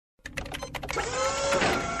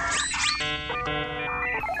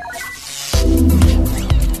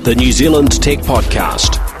the New Zealand Tech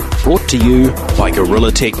Podcast, brought to you by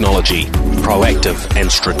Gorilla Technology, proactive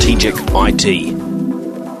and strategic IT.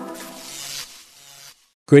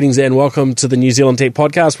 Greetings and welcome to the New Zealand Tech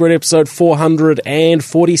Podcast. We're at episode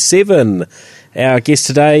 447. Our guest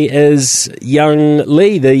today is Young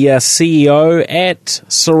Lee, the CEO at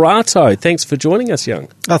Serato. Thanks for joining us, Young.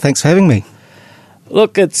 Oh, thanks for having me.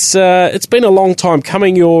 Look, it's been a long time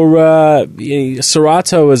coming. Serato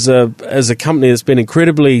is a company that's been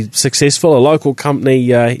incredibly successful, a local company,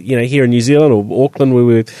 here in New Zealand or Auckland, where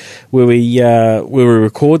we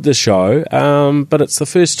record the show. But it's the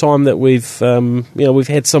first time that we've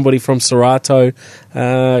had somebody from Serato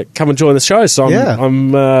come and join the show. So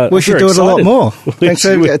I'm we should do it a lot more.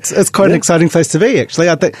 It's quite an exciting place to be, actually.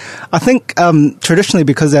 I think traditionally,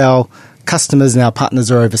 because our customers and our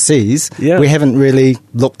partners are overseas, we haven't really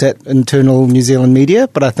looked at internal New Zealand media,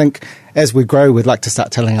 but I think as we grow, we'd like to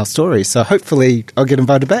start telling our stories. So hopefully I'll get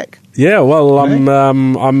invited back. Yeah, well,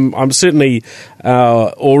 I'm certainly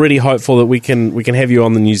already hopeful that we can have you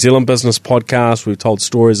on the New Zealand Business Podcast. We've told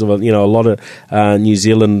stories of a lot of New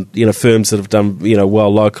Zealand firms that have done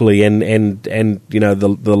well locally, and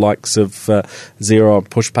the likes of Xero,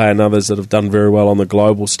 Pushpay, and others that have done very well on the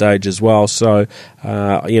global stage as well. So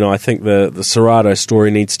I think the Serato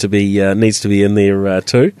story needs to be in there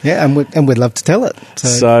too. Yeah, and we'd love to tell it.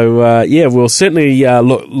 So we'll certainly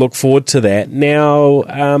look forward to that.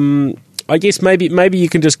 Now, I guess maybe you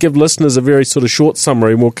can just give listeners a very sort of short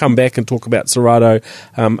summary, and we'll come back and talk about Serato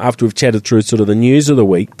after we've chatted through sort of the news of the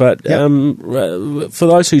week. But for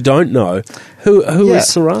those who don't know, who is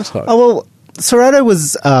Serato? Oh, well, Serato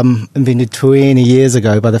was invented 20 years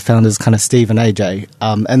ago by the founders, kind of Steve and AJ.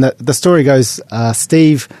 And the story goes,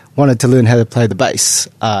 Steve wanted to learn how to play the bass,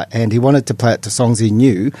 and he wanted to play it to songs he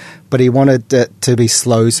knew, but he wanted it to be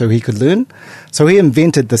slow so he could learn. So he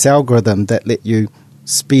invented this algorithm that let you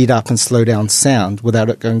speed up and slow down sound without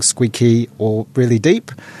it going squeaky or really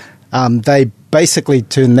deep. They basically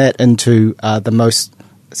turned that into the most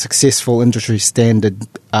successful industry standard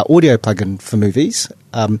audio plugin for movies.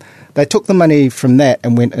 They took the money from that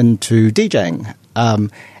and went into DJing.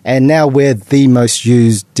 And now we're the most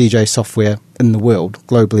used DJ software in the world,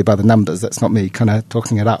 globally by the numbers. That's not me kind of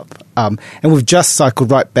talking it up. And we've just cycled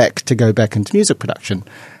right back to go back into music production.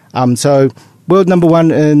 So world number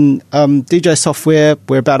one in DJ software.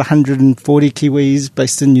 We're about 140 Kiwis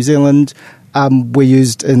based in New Zealand. We're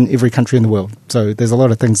used in every country in the world. So there's a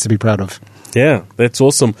lot of things to be proud of. Yeah, that's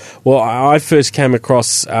awesome. Well, I first came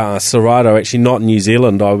across Serato, actually not in New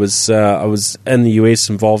Zealand. I was in the US,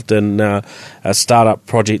 involved in a startup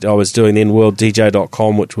project I was doing then,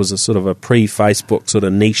 WorldDJ.com, which was a sort of a pre-Facebook sort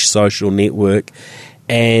of niche social network.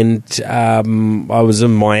 And I was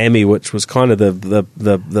in Miami, which was kind of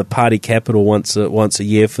the party capital once a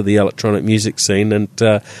year for the electronic music scene. And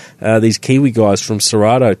these Kiwi guys from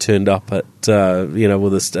Serato turned up at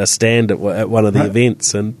with a stand at one of the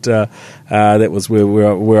events, and that was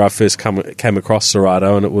where I first came across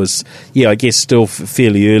Serato. And it was I guess still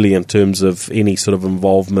fairly early in terms of any sort of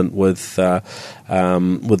involvement with the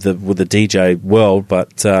DJ world,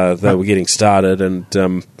 but they were getting started, and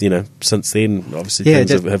since then obviously things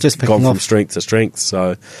have just gone from strength to strength.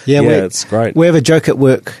 So it's great. We have a joke at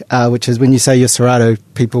work, which is when you say you're Serato,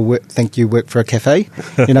 people think you work for a cafe.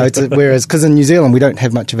 Whereas because in New Zealand we don't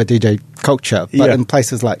have much of a DJ culture, but in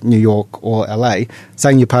places like New York or LA,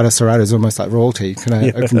 saying you're part of Serato is almost like royalty.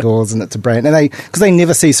 Open doors, and it's a brand, and because they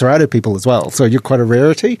never see Serato people as well, so you're quite a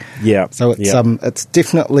rarity. So it's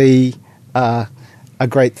definitely a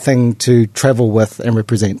great thing to travel with and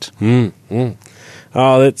represent.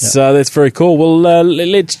 Oh, that's very cool. Well,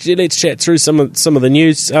 let's chat through some of the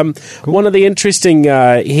news. Cool. One of the interesting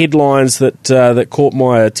headlines that caught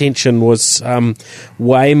my attention was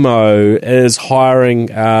Waymo is hiring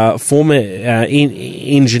former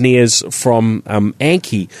engineers from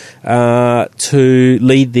Anki to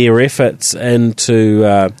lead their efforts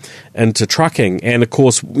into trucking. And of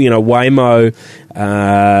course, Waymo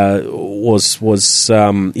was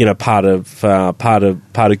part of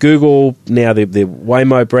Google. Now they're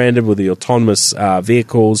Waymo branded with the autonomous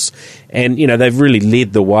vehicles, and they've really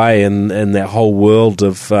led the way in that whole world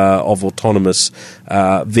of autonomous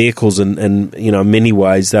vehicles. And in many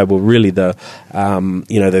ways, they were really the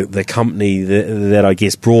company that I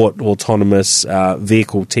guess brought autonomous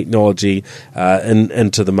vehicle technology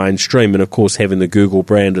into the mainstream. And of course, having the Google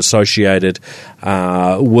brand associated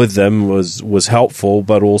with them was helpful,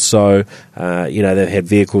 but also they've had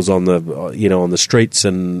vehicles on the streets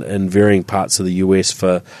in varying parts of the US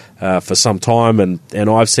for some time, and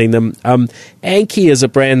I've seen them. Anki is a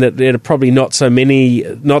brand that probably not so many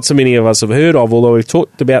of us have heard of, although we've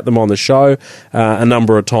talked about them on the show a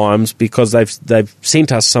number of times because they've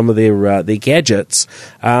sent us some of their gadgets,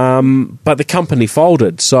 but the company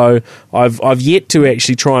folded. So I've yet to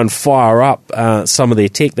actually try and fire up some of their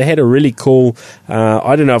tech. They had a really cool.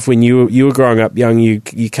 I don't know if when you were growing up young, you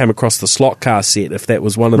came across the slot car set. If that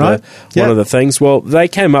was one of the things. Well, they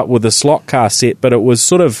came up with the slot car set, but it was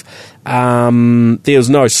sort of. There's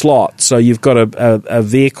no slot, so you've got a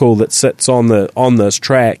vehicle that sits on this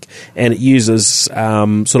track, and it uses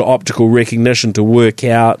sort of optical recognition to work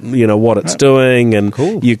out what it's doing, and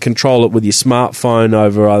you control it with your smartphone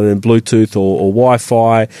over either Bluetooth or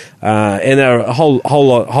Wi-Fi, and they're a whole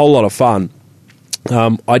lot of fun.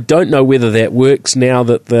 I don't know whether that works now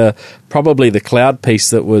that probably the cloud piece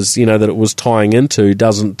that was that it was tying into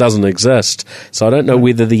doesn't exist. So I don't know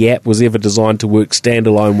whether the app was ever designed to work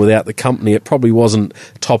standalone without the company. It probably wasn't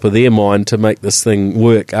top of their mind to make this thing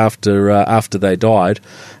work after they died.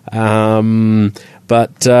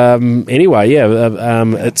 But anyway,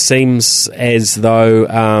 it seems as though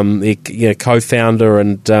the co-founder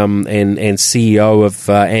and CEO of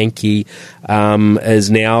Anki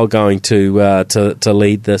is now going to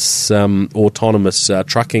lead this autonomous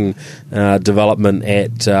trucking development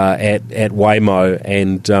at Waymo,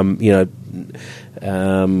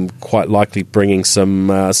 and quite likely bringing some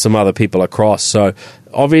other people across. So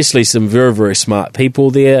obviously, some very, very smart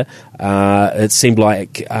people there. It seemed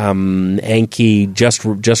like Anki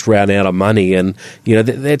just ran out of money, and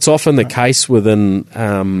that's often the case within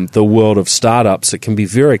the world of startups. It can be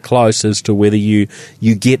very close as to whether you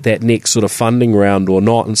get that next sort of funding round or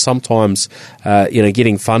not. And sometimes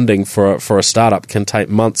getting funding for a startup can take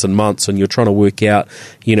months and months, and you're trying to work out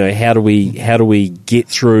how do we get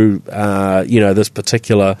through this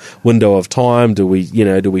particular window of time? Do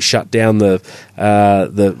we shut down the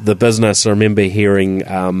business? I remember hearing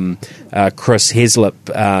Chris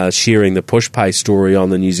Heslip sharing the PushPay story on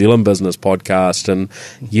the New Zealand Business Podcast, and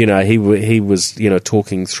he was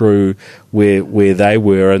talking through where they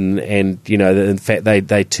were, and in fact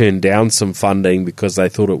they turned down some funding because they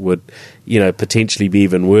thought it would potentially be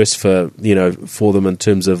even worse for them in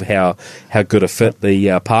terms of how good a fit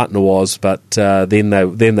the partner was. But then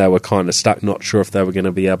they were kind of stuck, not sure if they were going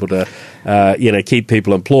to be able to keep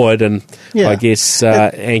people employed, and I guess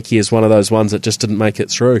Anki is one of those ones that just didn't make it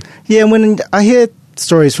through. Yeah, and when I hear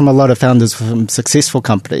stories from a lot of founders from successful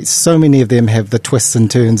companies, so many of them have the twists and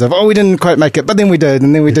turns of, we didn't quite make it, but then we did,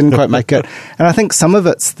 and then we didn't quite make it. And I think some of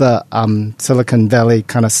it's the Silicon Valley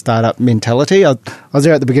kind of startup mentality. I was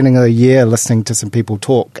there at the beginning of the year listening to some people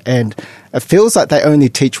talk, and it feels like they only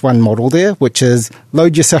teach one model there, which is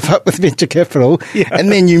load yourself up with venture capital,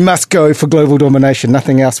 and then you must go for global domination.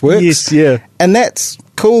 Nothing else works. Yes, yeah. And that's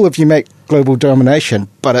cool if you make global domination,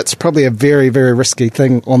 but it's probably a very, very risky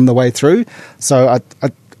thing on the way through. So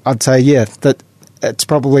I'd say, that it's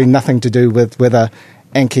probably nothing to do with whether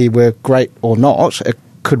Anki were great or not. It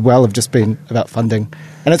could well have just been about funding.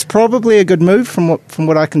 And it's probably a good move from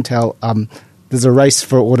what I can tell. There's a race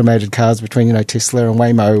for automated cars between Tesla and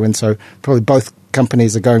Waymo, and so probably both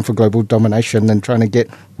companies are going for global domination and trying to get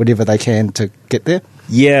whatever they can to get there.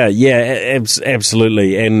 Yeah,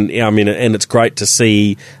 absolutely, and and it's great to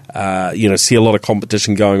see see a lot of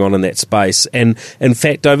competition going on in that space. And in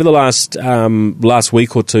fact, over the last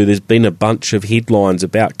week or two, there's been a bunch of headlines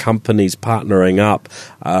about companies partnering up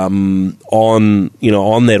on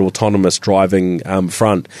that autonomous driving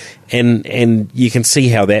front. And you can see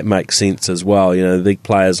how that makes sense as well. Big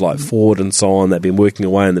players like Ford and so on, they've been working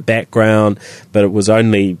away in the background, but it was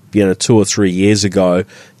only 2 or 3 years ago.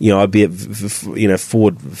 I bet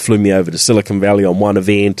Ford flew me over to Silicon Valley on one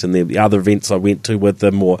event, and the other events I went to with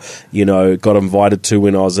them, or got invited to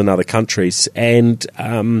when I was in other countries. And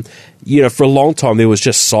for a long time there was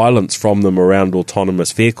just silence from them around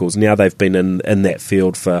autonomous vehicles. Now they've been in that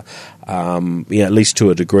field for at least to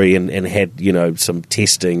a degree, and had some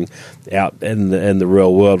testing out in the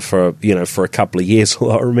real world for a couple of years.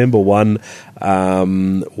 I remember one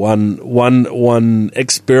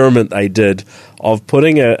experiment they did of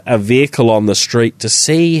putting a vehicle on the street to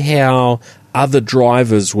see how other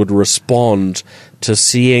drivers would respond to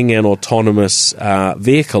seeing an autonomous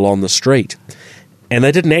vehicle on the street. And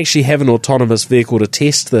they didn't actually have an autonomous vehicle to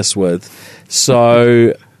test this with.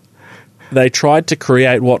 So they tried to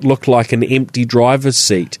create what looked like an empty driver's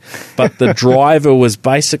seat, but the driver was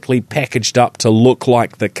basically packaged up to look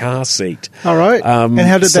like the car seat. All right. And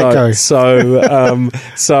how did that go? So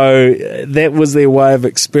that was their way of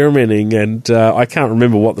experimenting, and I can't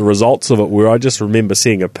remember what the results of it were. I just remember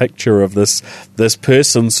seeing a picture of this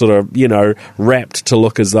person sort of, wrapped to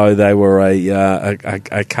look as though they were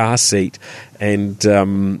a car seat, and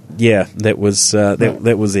that was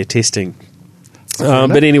their testing.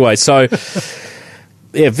 But anyway, so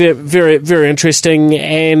yeah, very, very, very interesting,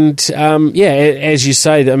 and as you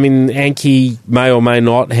say, I mean, Anki may or may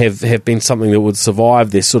not have been something that would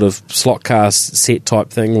survive. Their sort of slot car set type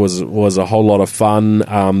thing was a whole lot of fun.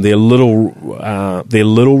 Their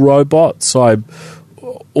little robots, I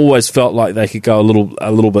always felt like they could go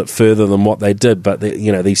a little bit further than what they did, but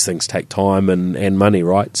these things take time and money,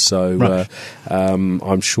 right? So right.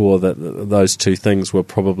 I'm sure that those two things were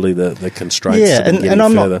probably the constraints. Yeah, and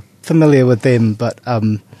I'm further. Not familiar with them, but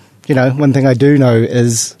one thing I do know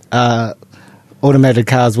is automated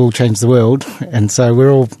cars will change the world, and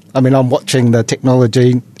so I'm watching the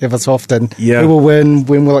technology ever so often. Yeah. Who will win?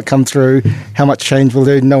 When will it come through? How much change will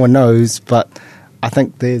do? No one knows, but I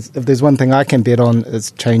think if there's one thing I can bet on,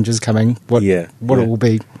 is change is coming. What it will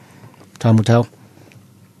be, time will tell.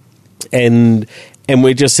 And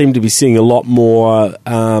we just seem to be seeing a lot more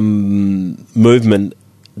movement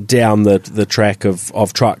down the track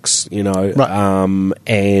of trucks, right.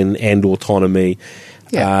 And autonomy.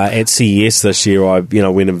 Yeah. At CES this year,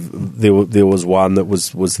 when there was one that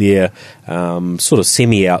was there, sort of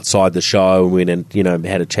semi outside the show, and went and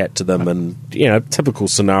had a chat to them, and typical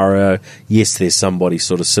scenario. Yes, there's somebody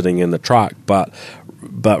sort of sitting in the truck, but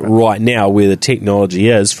right now, where the technology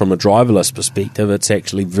is from a driverless perspective, it's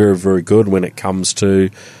actually very, very good when it comes to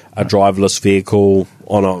a driverless vehicle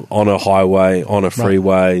on a highway, on a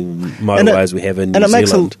freeway, motorways we have in New Zealand. And it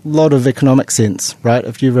makes a lot of economic sense, right?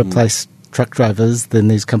 If you replace truck drivers, then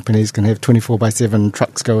these companies can have 24/7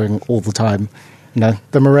 trucks going all the time.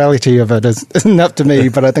 The morality of it isn't up to me,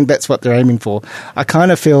 but I think that's what they're aiming for. I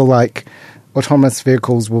kind of feel like autonomous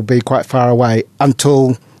vehicles will be quite far away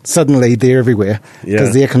until suddenly they're everywhere,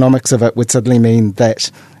 because the economics of it would suddenly mean that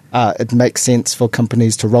it makes sense for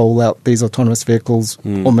companies to roll out these autonomous vehicles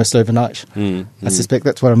almost overnight. I suspect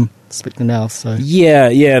that's what I'm expecting now. So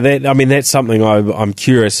that's something I'm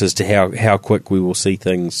curious as to how quick we will see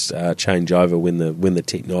things change over when the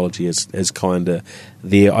technology is kind of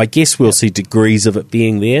there. I guess we'll see degrees of it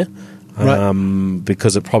being there. Right.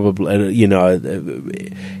 Because it probably, the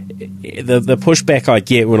pushback I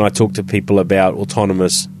get when I talk to people about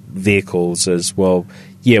autonomous vehicles is, well,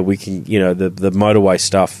 yeah, we can, the motorway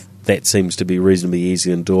stuff, that seems to be reasonably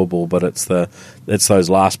easy and doable, but it's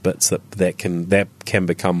those last bits that can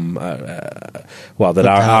become are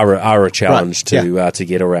a challenge to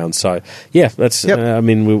get around. So that's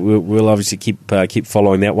we'll obviously keep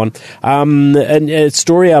following that one. And a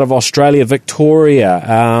story out of Australia,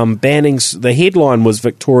 Victoria banning. The headline was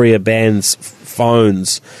Victoria bans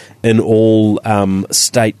phones in all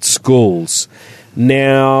state schools.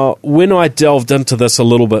 Now, when I delved into this a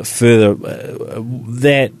little bit further,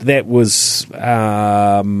 that was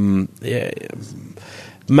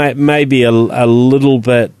maybe a little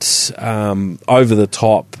bit over the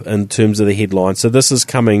top in terms of the headline. So this is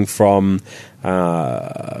coming from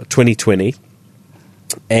 2020,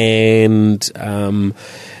 and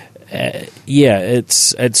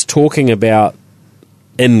it's talking about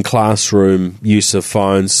in classroom use of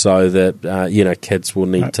phones, so that kids will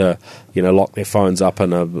need to lock their phones up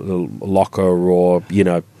in a locker or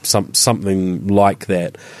something like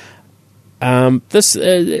that. This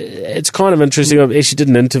it's kind of interesting. I actually did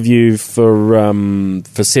an interview for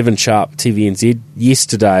 7 Sharp TVNZ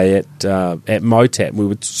yesterday at MOTAT. We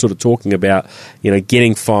were sort of talking about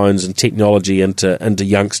getting phones and technology into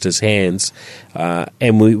youngsters' hands,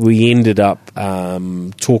 and we ended up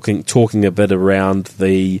talking a bit around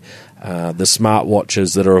the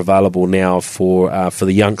smartwatches that are available now for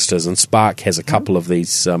the youngsters, and Spark has a couple of these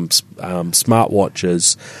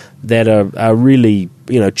smartwatches that are really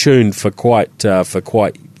tuned for quite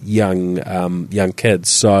young kids.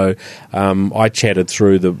 So I chatted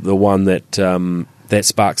through the one that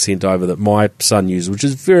Spark sent over that my son used, which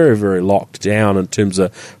is very, very locked down in terms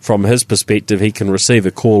of, from his perspective, he can receive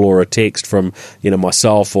a call or a text from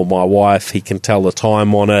myself or my wife. He can tell the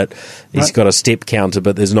time on it. He's got a step counter,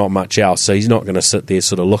 but there's not much else, so he's not going to sit there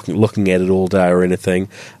sort of looking at it all day or anything.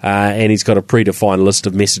 And he's got a predefined list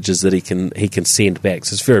of messages that he can send back.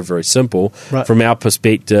 So it's very, very simple. Right. From our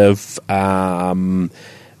perspective,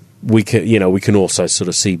 we can also sort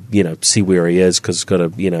of see where he is because it's got a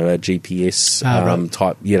GPS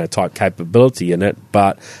type capability in it.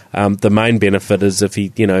 But the main benefit is if he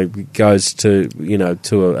goes to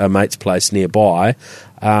a mate's place nearby,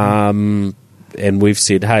 and we've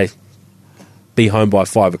said, hey, be home by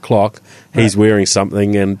 5 o'clock. He's wearing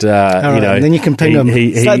something, and and then you can ping him.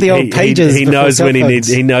 It's like the old pages. He knows when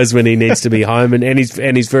he knows when he needs to be home, and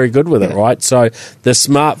he's very good with it, right? So the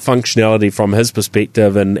smart functionality from his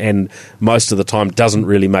perspective, and most of the time doesn't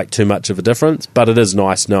really make too much of a difference. But it is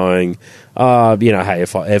nice knowing, hey,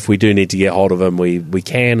 if we do need to get hold of him, we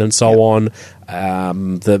can, and so on.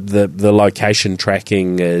 The location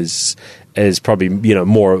tracking is probably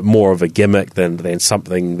more of a gimmick than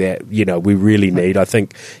something that we really need. I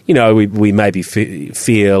think we maybe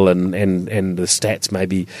feel and the stats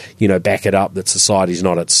maybe back it up that society's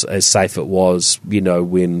not as safe it was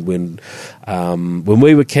when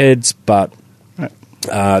we were kids. But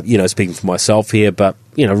speaking for myself here, but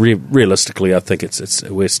realistically, I think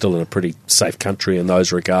we're still in a pretty safe country in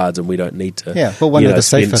those regards, and we don't need to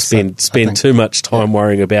spend too much time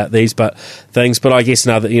worrying about these things. But I guess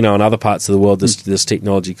in other parts of the world, this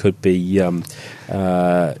technology could be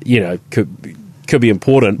could be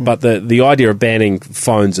important. But the idea of banning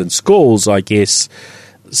phones in schools, I guess,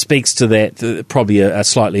 speaks to that probably a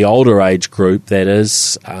slightly older age group that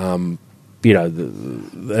is.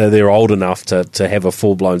 They're old enough to have a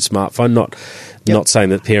full-blown smartphone. Not saying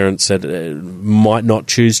that parents might not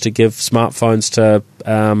choose to give smartphones to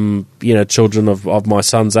children of my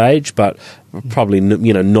son's age, but probably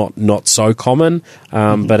not so common.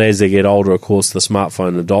 But as they get older, of course, the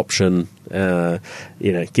smartphone adoption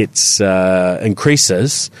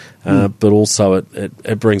increases. But also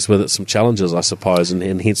it brings with it some challenges, I suppose,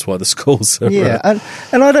 and hence why the schools are...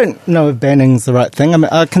 and I don't know if banning's the right thing. I mean,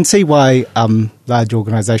 I can see why large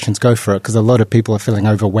organisations go for it, because a lot of people are feeling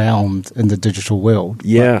overwhelmed in the digital world.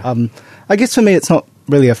 Yeah. But, I guess for me it's not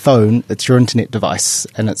really a phone, it's your internet device,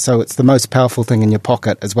 and it's the most powerful thing in your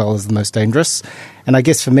pocket as well as the most dangerous. And I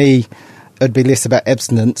guess for me it'd be less about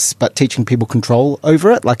abstinence, but teaching people control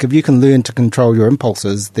over it. Like, if you can learn to control your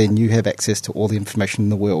impulses, then you have access to all the information in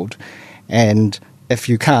the world. And if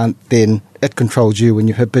you can't, then it controls you when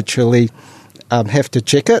you habitually have to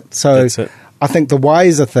check it. So I think the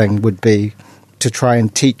wiser thing would be to try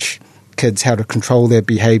and teach kids how to control their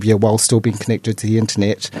behaviour while still being connected to the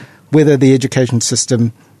internet. Whether the education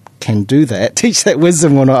system can do that, teach that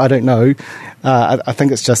wisdom or not, I don't know. I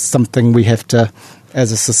think it's just something we have to,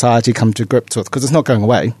 as a society, come to grips with, because it's not going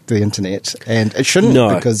away, the internet, and it shouldn't,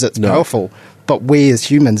 because it's powerful. But we as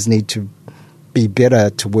humans need to be better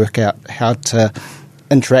to work out how to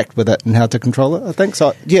interact with it and how to control it, I think.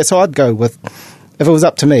 So I'd go with, if it was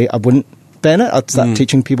up to me, I wouldn't ban it. I'd start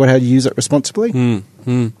teaching people how to use it responsibly.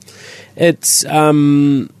 It's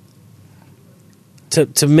to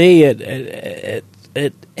me it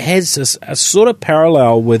has a sort of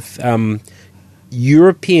parallel with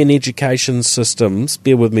European education systems.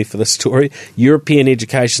 Bear with me for this story. European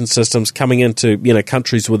education systems coming into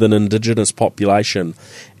countries with an indigenous population,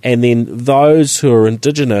 and then those who are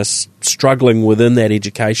indigenous struggling within that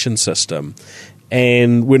education system.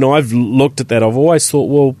 And when I've looked at that, I've always thought,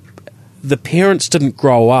 well, the parents didn't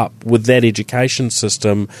grow up with that education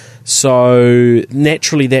system, so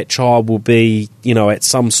naturally that child will be, at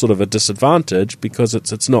some sort of a disadvantage because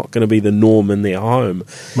it's not going to be the norm in their home.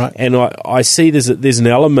 Right. And I see there's an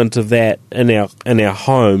element of that in our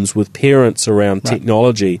homes with parents around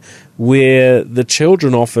technology, where the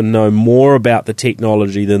children often know more about the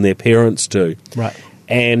technology than their parents do. Right.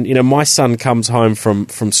 And my son comes home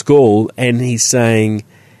from school and he's saying,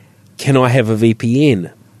 "Can I have a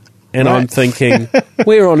VPN?" And I'm thinking,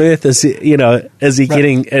 where on earth is he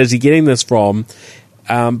getting this from?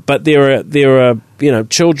 But there are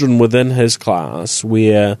children within his class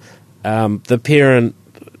where the parent,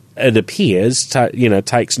 it appears,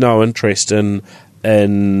 takes no interest in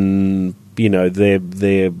their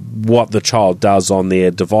what the child does on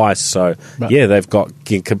their device. So they've got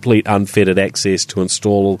complete unfettered access to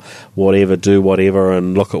install whatever, do whatever,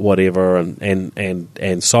 and look at whatever,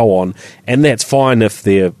 and so on. And that's fine if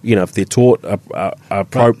they're taught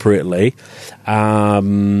appropriately.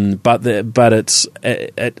 But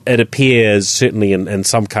it appears, certainly in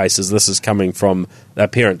some cases, this is coming from a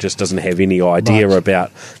parent just doesn't have any idea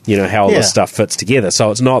about how all this stuff fits together. So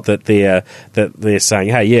it's not that they're saying,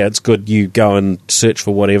 hey, yeah, it's good, you go and search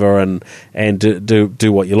for whatever and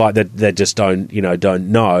do what you like. They just don't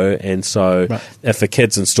know. And so if a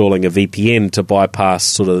kid's installing a VPN to bypass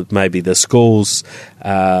sort of maybe the school's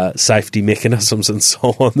safety mechanisms and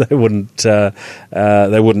so on, they wouldn't know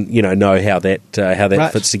how that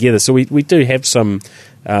fits together. So we do have some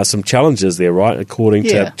some challenges there, right? According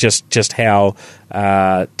to just how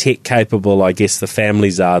tech capable, I guess, the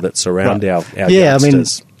families are that surround our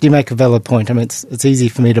youngsters. I mean, you make a valid point. I mean, it's easy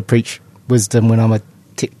for me to preach wisdom when I'm a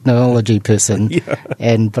technology person,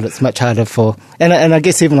 but it's much harder for, and I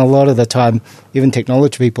guess even a lot of the time, even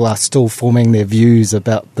technology people are still forming their views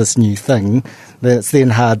about this new thing. It's then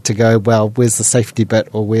hard to go, well, where's the safety bit,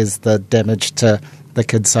 or where's the damage to the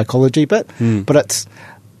kids' psychology bit? But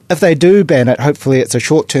if they do ban it, hopefully it's a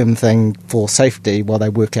short-term thing for safety while they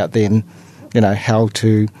work out then, how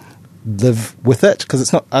to live with it, because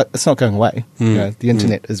it's not going away. The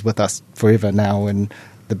internet is with us forever now, and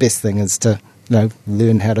the best thing is to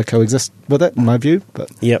learn how to coexist with it, in my view. But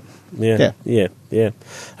yeah.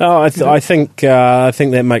 Oh, I think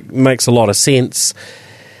that makes a lot of sense.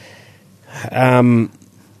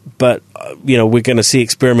 But we're going to see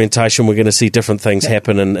experimentation. We're going to see different things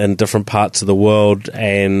happen in different parts of the world,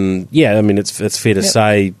 and I mean it's fair to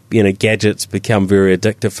say gadgets become very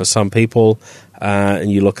addictive for some people. And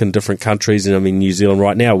you look in different countries, and I mean New Zealand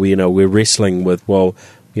right now, we're wrestling with what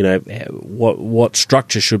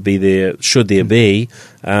structure should there be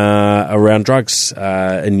around drugs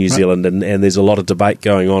in New Zealand, and there's a lot of debate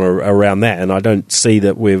going on around that, and I don't see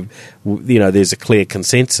that there's a clear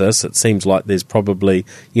consensus. It seems like there's probably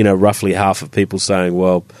roughly half of people saying,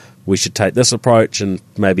 well, we should take this approach, and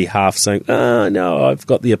maybe half saying, no, I've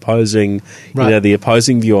got the opposing the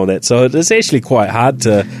opposing view on that. So it's actually quite hard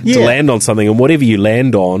to land on something, and whatever you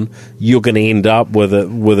land on, you're going to end up with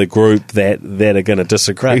a group that are going to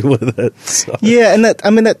disagree with it. So. Yeah, and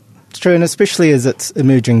that's true, and especially as it's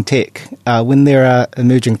emerging tech. When there are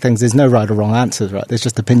emerging things, there's no right or wrong answers, right? There's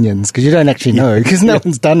just opinions, because you don't actually know, because no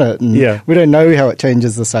one's done it, and we don't know how it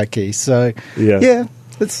changes the psyche. So,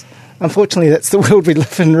 it's... Unfortunately, that's the world we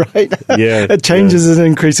live in, right? Yeah, it changes at an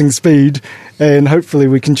increasing speed, and hopefully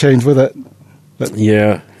we can change with it. But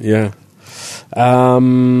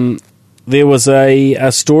there was a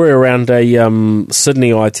story around a Sydney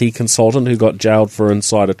IT consultant who got jailed for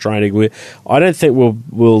insider trading. I don't think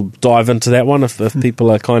we'll dive into that one if people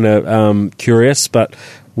are kind of curious, but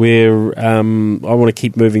I want to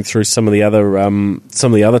keep moving through some of the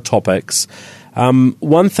other topics.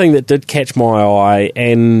 One thing that did catch my eye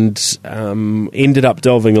and ended up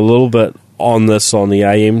delving a little bit on this on the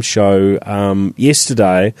AM show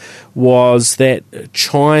yesterday was that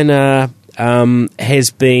China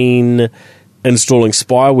has been installing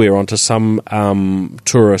spyware onto some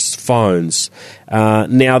tourist phones.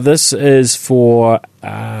 Now, this is for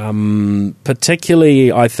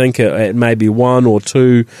particularly, I think, it may be one or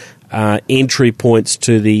two entry points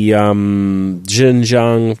to the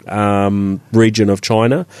Xinjiang region of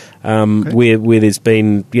China, where there's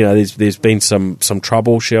been there's been some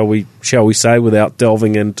trouble, shall we say, without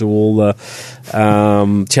delving into all the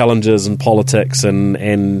challenges and politics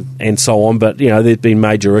and so on. But there's been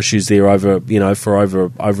major issues there for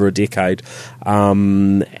over a decade,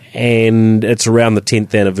 and it's around the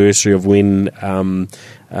 10th anniversary of when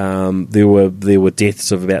there were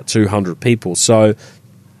deaths of about 200 people. So,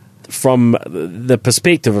 from the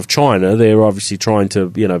perspective of China, they're obviously trying to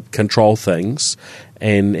control things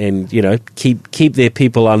and keep their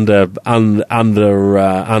people under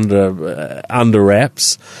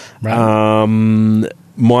wraps. Right.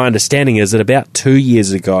 My understanding is that about 2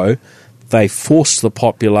 years ago, they forced the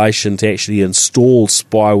population to actually install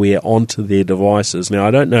spyware onto their devices. Now,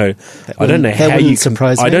 I don't know how you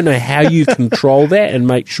control that and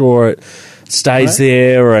make sure it stays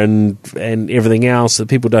there and everything else, that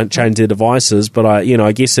people don't change their devices. But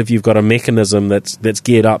I guess if you've got a mechanism that's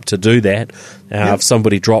geared up to do that, if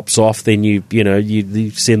somebody drops off, then you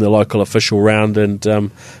send the local official round and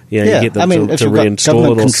you get them to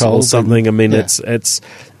reinstall it or something. I mean,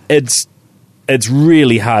 it's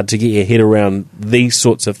really hard to get your head around these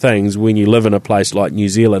sorts of things when you live in a place like New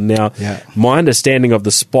Zealand. Now, my understanding of the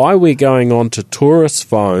spyware going on to tourist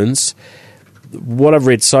phones, what I've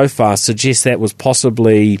read so far suggests that was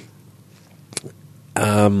possibly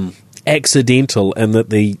accidental, and that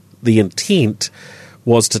the intent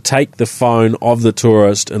was to take the phone of the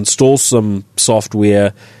tourist, install some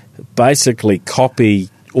software, basically copy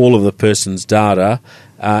all of the person's data,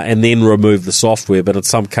 and then remove the software. But in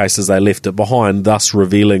some cases they left it behind, thus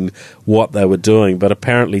revealing what they were doing. But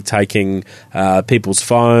apparently taking people's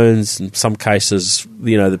phones, in some cases,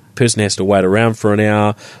 the person has to wait around for an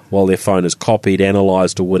hour while their phone is copied,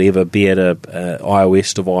 analysed or whatever, be it a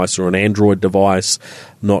iOS device or an Android device.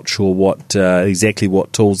 Not sure what exactly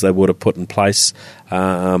what tools they would have put in place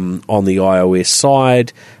on the iOS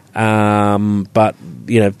side. But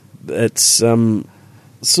it's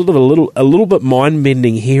sort of a little bit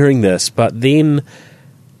mind-bending hearing this, but then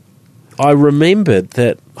I remembered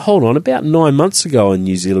that, hold on, about 9 months ago in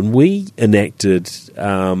New Zealand, we enacted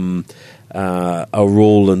a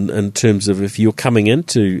rule in terms of if you're coming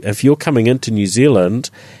into New Zealand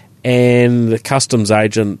and the customs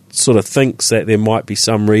agent sort of thinks that there might be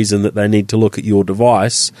some reason that they need to look at your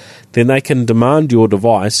device, then they can demand your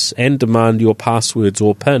device and demand your passwords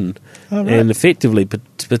or PIN, and effectively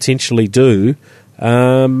potentially do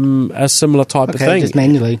a similar type of thing. Just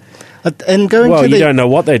manually. And going you don't know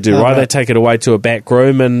what they do, right? They take it away to a back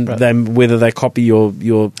room, and then whether they copy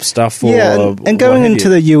your stuff or and going into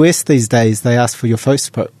the US these days, they ask for your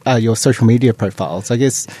your social media profiles. I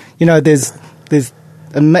guess there's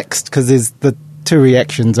a mixed, because there's the two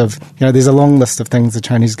reactions of there's a long list of things the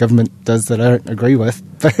Chinese government does that I don't agree with,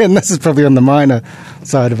 and this is probably on the minor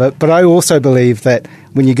side of it. But I also believe that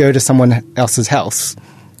when you go to someone else's house,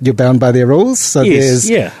 you're bound by their rules. So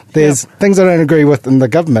there's things I don't agree with in the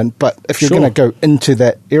government, but if you're going to go into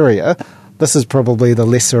that area, this is probably the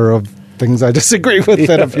lesser of things I disagree with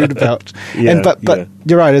that I've heard about. But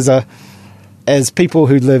you're right, as people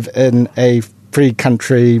who live in a free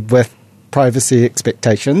country with privacy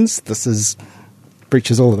expectations, this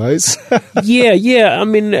breaches all of those. I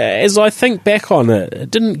mean, as I think back on it, it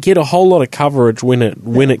didn't get a whole lot of coverage when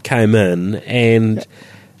it came in, and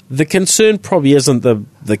the concern probably isn't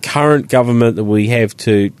the current government that we have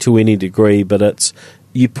to any degree, but it's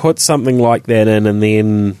you put something like that in, and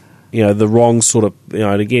then the wrong sort of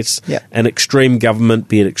it gets an extreme government,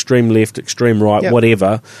 be it extreme left, extreme right,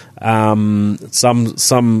 whatever,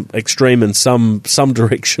 some extreme in some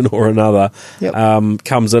direction or another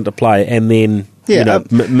comes into play, and then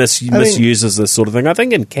misuses this sort of thing. I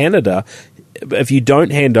think in Canada, if you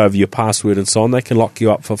don't hand over your password and so on, they can lock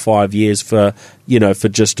you up for 5 years for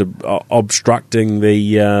just obstructing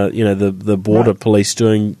the border police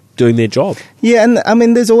doing their job. Yeah, and I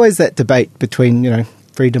mean, there's always that debate between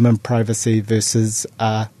freedom and privacy versus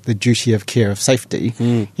the duty of care of safety.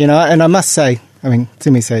 And I must say, I mean,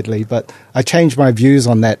 semi-sadly, but I changed my views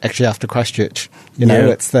on that actually after Christchurch.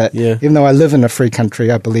 It's that even though I live in a free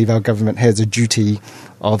country, I believe our government has a duty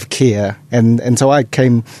of care. And so I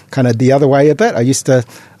came kind of the other way a bit.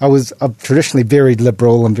 I'm traditionally very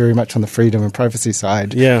liberal and very much on the freedom and privacy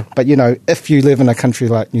side. Yeah. But, if you live in a country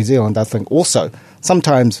like New Zealand, I think also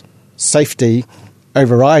sometimes safety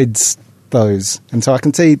overrides those. And so I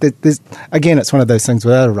can see that it's one of those things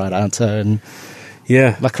without a right answer. And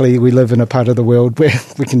luckily we live in a part of the world where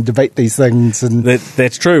we can debate these things. And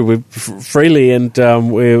that's true. We're freely, and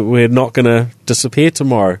we're not going to disappear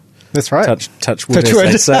tomorrow. That's right. Touch wood, as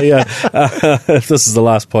they say. If this is the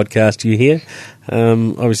last podcast you hear,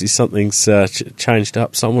 obviously something's changed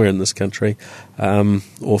up somewhere in this country,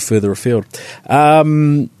 or further afield.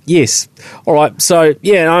 Yes. All right. So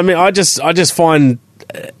I mean, I just find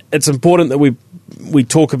it's important that we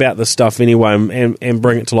talk about this stuff anyway, and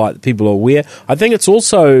bring it to light that people are aware. I think it's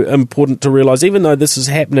also important to realise, even though this is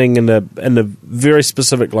happening in a very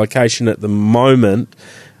specific location at the moment,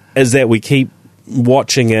 is that we keep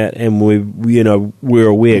watching it, and we're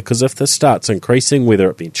aware, because if this starts increasing, whether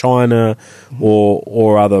it be China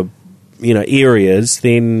or other areas,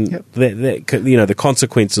 then that could, the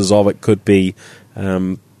consequences of it could be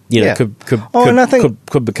could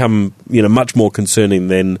become much more concerning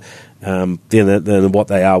than what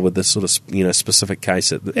they are with this sort of specific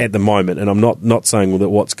case at the moment. And I'm not saying that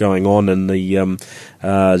what's going on in the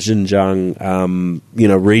Xinjiang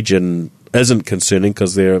region isn't concerning,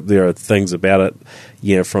 because there are things about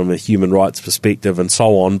it, from a human rights perspective and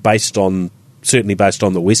so on, certainly based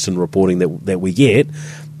on the Western reporting that we get,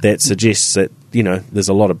 that suggests that there's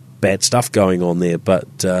a lot of bad stuff going on there. But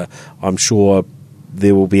I'm sure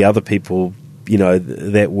there will be other people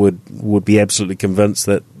that would be absolutely convinced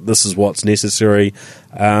that this is what's necessary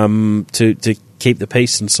to keep the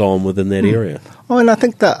peace and so on within that area. Oh, and I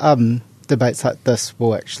think that debates like this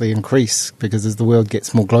will actually increase, because as the world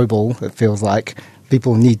gets more global, it feels like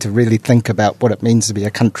people need to really think about what it means to be a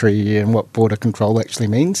country and what border control actually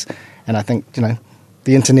means. And I think,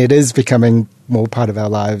 the internet is becoming more part of our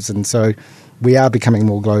lives, and so we are becoming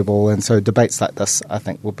more global, and so debates like this, I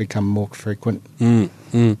think, will become more frequent.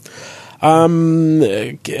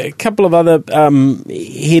 A couple of other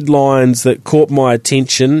headlines that caught my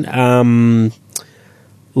attention.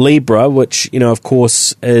 Libra, which, of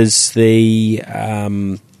course, is the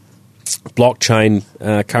blockchain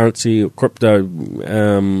currency or crypto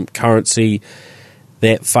currency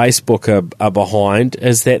that Facebook are behind,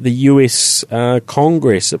 is that the US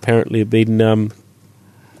Congress apparently have been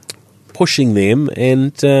pushing them,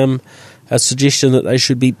 and a suggestion that they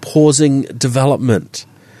should be pausing development.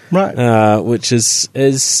 Right. Which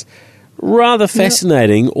is rather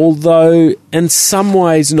fascinating, although in some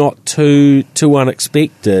ways not too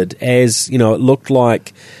unexpected, as it looked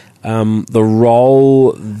like the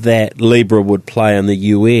role that Libra would play in the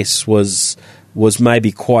US was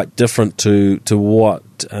maybe quite different to what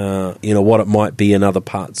what it might be in other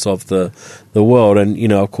parts of the world.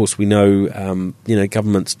 And of course we know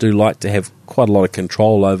governments do like to have quite a lot of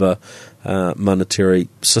control over monetary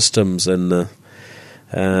systems and the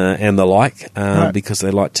like, right. Because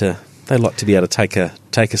they like to be able to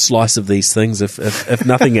take a slice of these things if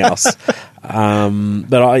nothing else. But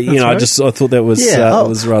I thought that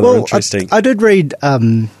was rather interesting. I did read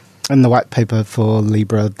in the white paper for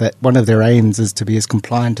Libra that one of their aims is to be as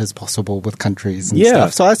compliant as possible with countries and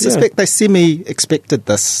stuff. So I suspect they semi-expected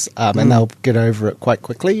this, and they'll get over it quite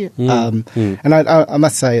quickly. And I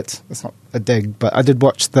must say it's not a dig, but I did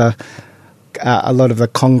watch a lot of the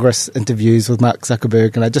Congress interviews with Mark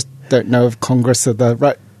Zuckerberg, and I just don't know if Congress are the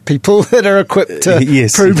right people that are equipped to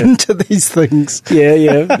probe into these things.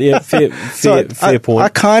 Yeah. Fair point. I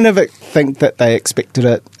kind of think that they expected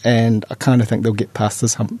it, and I kind of think they'll get past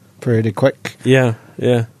this hump pretty quick. Yeah.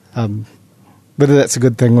 Whether that's a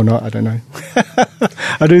good thing or not, I don't know.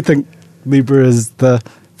 I do think Libra is the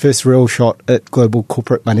first real shot at global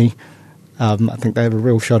corporate money. I think they have a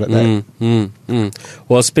real shot at that.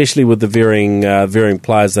 Well, especially with the varying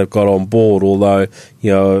players they've got on board. Although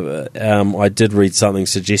I did read something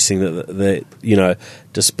suggesting that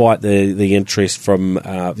despite the interest from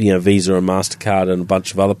Visa and MasterCard and a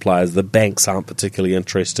bunch of other players, the banks aren't particularly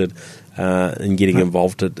interested in getting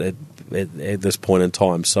involved at this point in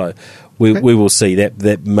time. So we will see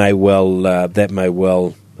that may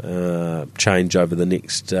well change over the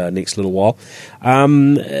next little while.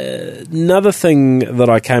 Another thing that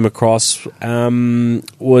I came across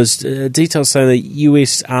was details saying the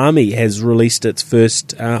US Army has released its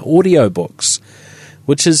first audiobooks,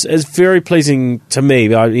 which is very pleasing to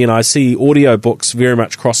me. I see audiobooks very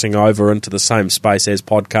much crossing over into the same space as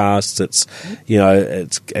podcasts. It's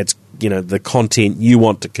the content you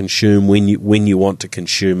want to consume when you want to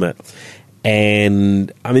consume it.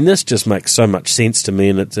 And I mean, this just makes so much sense to me,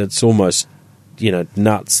 and it's almost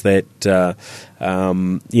nuts that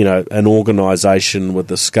an organisation with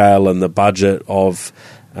the scale and the budget of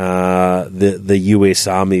the US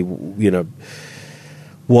Army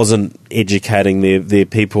wasn't educating their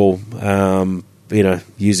people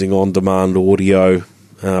using on-demand audio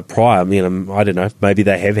prior. I don't know, maybe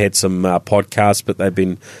they have had some podcasts, but they've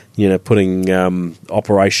been putting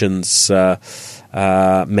operations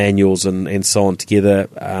manuals and so on together.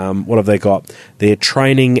 What have they got? Their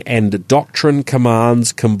Training and Doctrine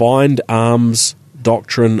Commands Combined Arms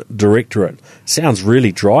Doctrine Directorate. Sounds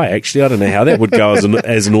really dry, actually. I don't know how that would go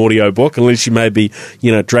as an audio book, unless you maybe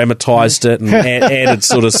dramatised it and added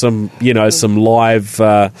sort of some live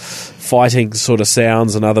fighting sort of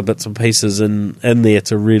sounds and other bits and pieces in there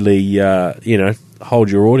to really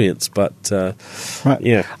hold your audience. But right.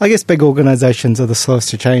 Yeah, I guess big organisations are the slowest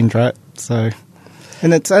to change, right? So.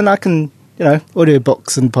 And I can,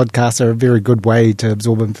 audiobooks and podcasts are a very good way to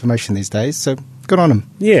absorb information these days. So good on them.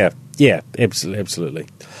 Yeah, absolutely.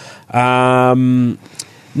 Now,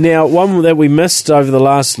 one that we missed over the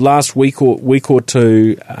last week or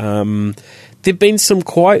two, there've been some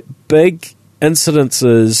quite big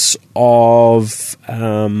incidences of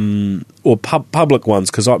public ones,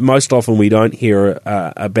 because most often we don't hear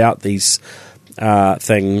about these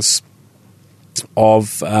things.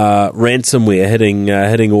 Of ransomware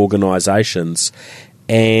hitting organisations,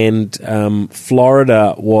 and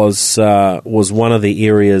Florida was one of the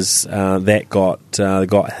areas that got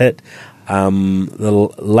hit. The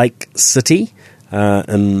Lake City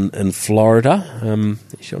in Florida.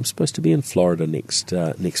 Actually, I'm supposed to be in Florida next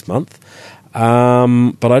month,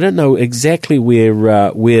 but I don't know exactly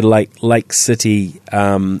where Lake City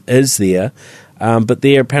is there. But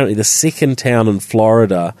they're apparently the second town in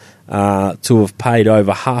Florida to have paid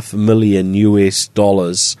over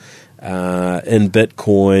 $500,000 in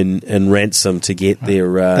Bitcoin in ransom to get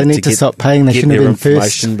their they need to stop paying. They shouldn't have been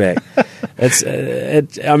information back.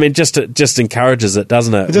 Just encourages it,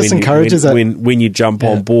 doesn't it? It just encourages it when you jump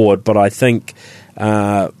on board. But I think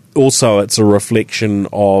also it's a reflection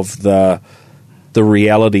of the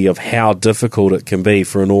reality of how difficult it can be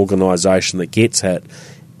for an organisation that gets hit,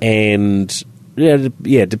 and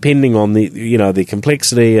depending on the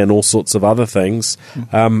complexity and all sorts of other things,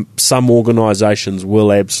 some organisations will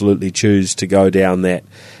absolutely choose to go down that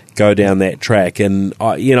go down that track. And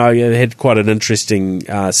I had quite an interesting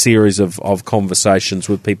series of conversations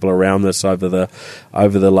with people around this over the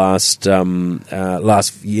last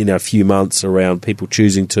few months around people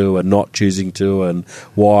choosing to and not choosing to, and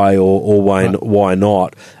why or why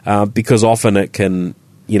not, because often it can,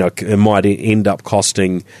 it might end up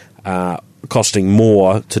costing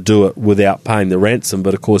more to do it without paying the ransom.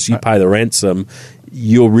 But of course, you pay the ransom,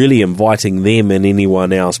 you're really inviting them and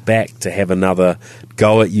anyone else back to have another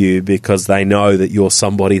go at you, because they know that you're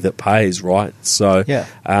somebody that pays, right? So,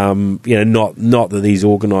 not that these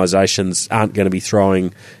organisations aren't going to be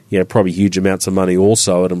throwing, probably huge amounts of money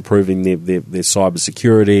also at improving their cyber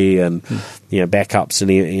security and backups and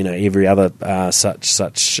every other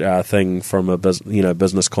such thing from a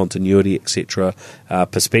business continuity, etc.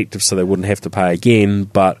 Perspective, so they wouldn't have to pay again.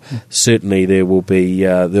 But certainly there'll be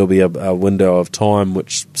a window of time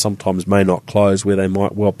which sometimes may not close where they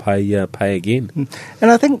might well pay again. And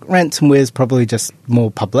I think ransomware is probably just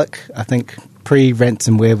more public. I think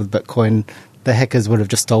pre-ransomware with Bitcoin, the hackers would have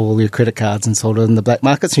just stole all your credit cards and sold it in the black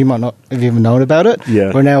market, so you might not have even known about it.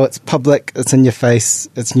 Yeah. Where now it's public, it's in your face,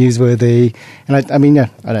 it's newsworthy. And I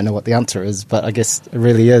don't know what the answer is, but I guess it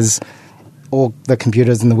really is. All the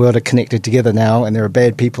computers in the world are connected together now, and there are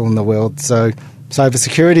bad people in the world, so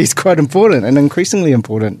cybersecurity is quite important and increasingly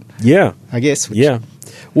important. Yeah. I guess. Yeah.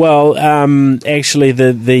 Well, actually,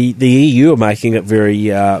 the EU are making it very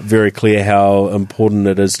very clear how important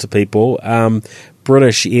it is to people.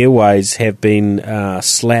 British Airways have been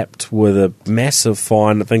slapped with a massive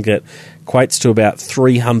fine. I think it equates to about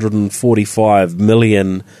 345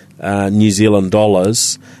 million New Zealand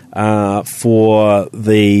dollars for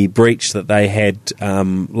the breach that they had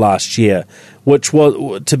last year, which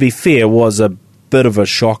was, to be fair, was a bit of a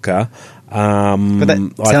shocker. But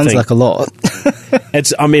that sounds like a lot.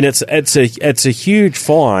 It's a huge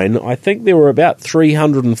fine. I think there were about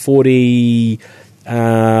 340.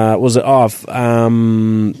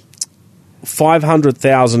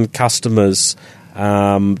 500,000 customers'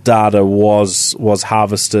 data was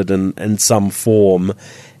harvested in some form,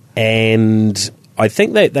 and I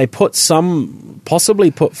think they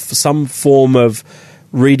possibly put some form of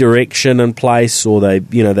redirection in place, or they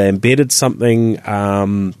embedded something.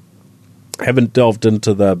 Haven't delved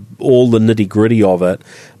into all the nitty gritty of it,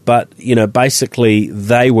 but basically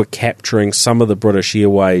they were capturing some of the British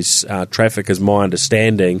Airways traffic, is my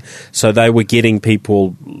understanding. So they were getting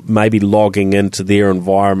people maybe logging into their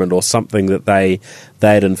environment or something that they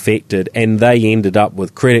had infected, and they ended up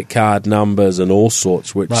with credit card numbers and all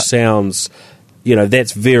sorts, which sounds.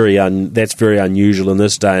 That's very unusual in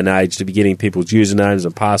this day and age, to be getting people's usernames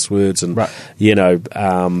and passwords and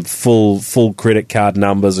full credit card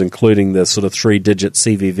numbers, including the sort of 3-digit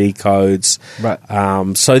CVV codes. Right.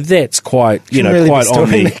 So that's quite really quite on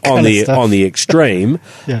the extreme.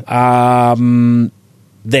 Yeah.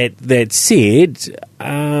 That said,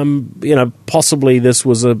 possibly this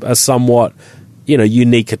was a somewhat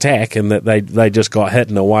unique attack, in that they just got hit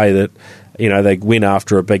in a way that. They went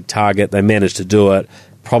after a big target. They managed to do it.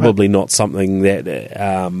 Probably not something that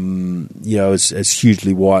is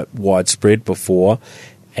hugely widespread before.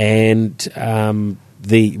 And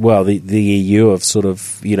the EU have sort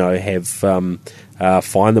of have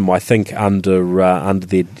fined them. I think under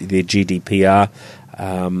their GDPR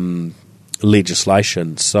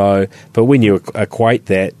legislation. So, but when you equate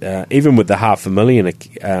that, even with the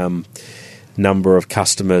 500,000 number of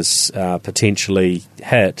customers potentially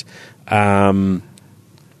hit.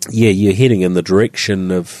 You're heading in the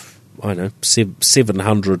direction of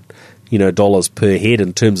 $700 dollars per head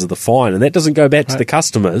in terms of the fine, and that doesn't go back to the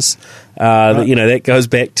customers. That goes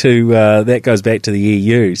back to the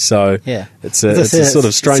EU. So it's a sort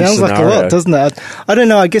of strange sounds scenario. Like a lot, doesn't it? I don't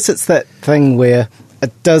know. I guess it's that thing where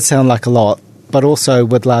it does sound like a lot, but also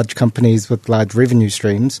with large companies with large revenue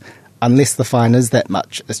streams. Unless the fine is that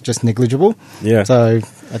much, it's just negligible. Yeah. So,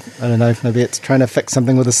 I don't know, maybe it's trying to fix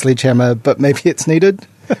something with a sledgehammer, but maybe it's needed.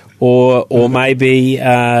 Or maybe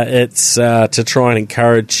it's to try and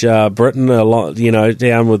encourage Britain a lot,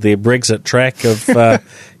 down with their Brexit track of,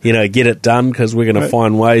 get it done, because we're going to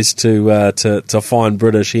find ways to fine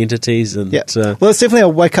British entities. And well, it's definitely a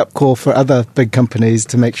wake-up call for other big companies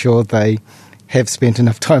to make sure they have spent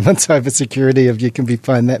enough time on cybersecurity if you can be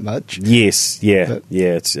fined that much. Yes,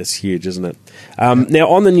 it's huge, isn't it? Now,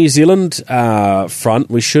 on the New Zealand front,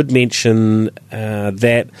 we should mention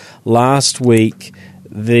that last week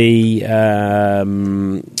the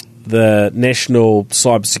national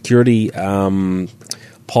cybersecurity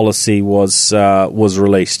policy was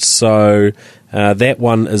released. So that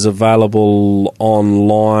one is available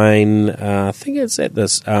online. I think it's at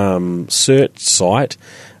this CERT site.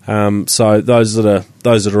 So those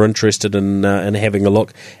that are interested in having a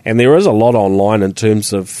look, and there is a lot online in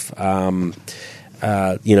terms of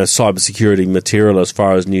cybersecurity material as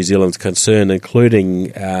far as New Zealand's concerned,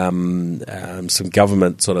 including some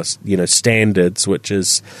government sort of standards, which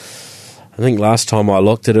is, I think last time I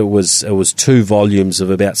looked at it was 2 volumes of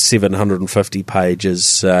about 750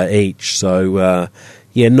 pages each. So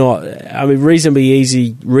reasonably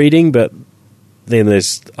easy reading, but then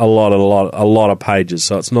there's a lot of pages,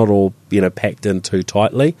 so it's not all packed in too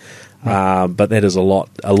tightly. But that is a lot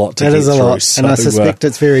to get through. That is a lot, and I suspect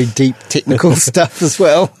it's very deep technical stuff as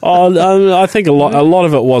well. I think a lot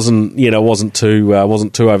of it wasn't too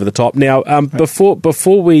over the top. Now,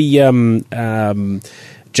 before we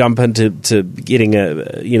jump into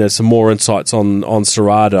getting some more insights on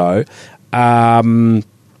Serato,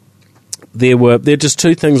 there are just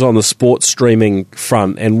 2 things on the sports streaming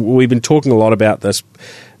front, and we've been talking a lot about this.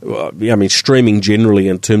 I mean, streaming generally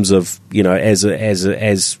in terms of as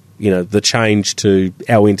the change to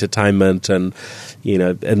our entertainment, and in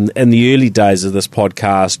the early days of this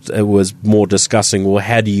podcast, it was more discussing, well,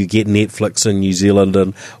 how do you get Netflix in New Zealand,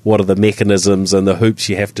 and what are the mechanisms and the hoops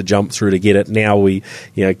you have to jump through to get it. Now we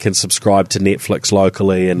can subscribe to Netflix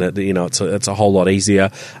locally, and it's a whole lot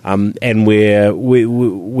easier. And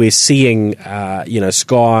we're seeing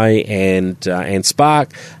Sky and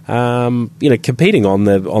Spark competing on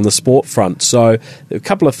the sport front. So a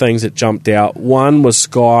couple of things that jumped out. One was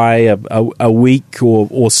Sky a week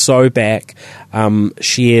or so back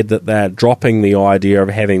shared that they're dropping the idea of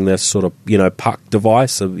having this sort of puck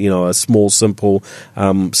device, a small simple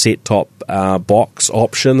set top box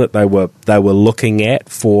option that they were looking at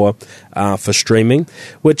for streaming,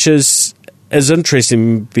 which is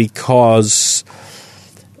interesting, because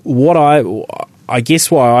what I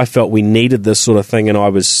guess why I felt we needed this sort of thing, and I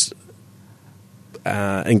was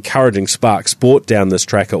encouraging Spark Sport down this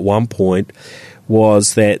track at one point,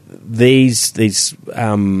 was that these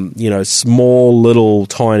small little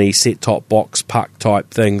tiny set-top box puck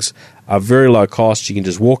type things are very low cost. You can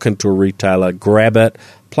just walk into a retailer, grab it,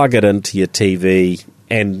 plug it into your TV,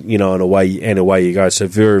 and away you go. So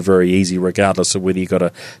very, very easy, regardless of whether you've got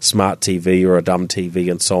a smart TV or a dumb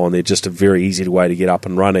TV and so on. They're just a very easy way to get up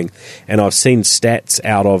and running. And I've seen stats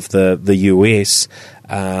out of the US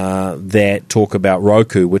that talk about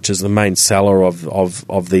Roku, which is the main seller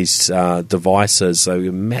of these devices. So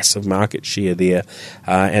a massive market share there,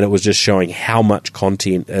 and it was just showing how much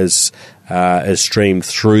content is streamed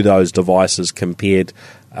through those devices compared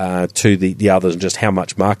to the others, and just how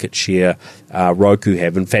much market share Roku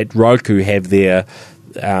have. In fact, Roku have their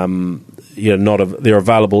they're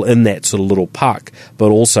available in that sort of little puck, but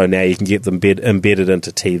also now you can get them embedded into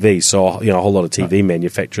TV. So a whole lot of TV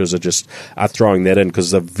manufacturers are throwing that in,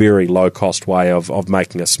 because it's a very low cost way of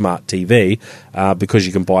making a smart TV, because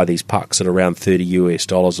you can buy these pucks at around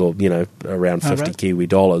 $30 or around 50 Kiwi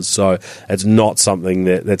dollars. So it's not something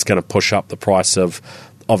that's going to push up the price of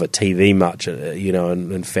a TV much,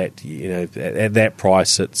 and in fact, at that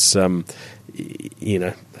price, it's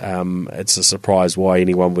it's a surprise why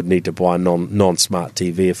anyone would need to buy a non-smart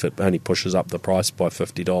TV if it only pushes up the price by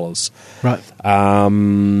 $50. Right.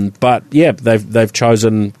 But yeah, they've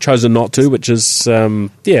chosen not to, which is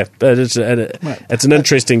it's an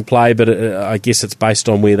interesting play, but I guess it's based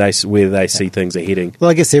on where they see things are heading. Well,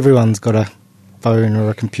 I guess everyone's got a phone or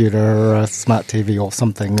a computer or a smart TV or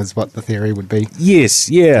something, is what the theory would be. Yes,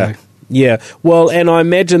 yeah. So. Yeah, well, and I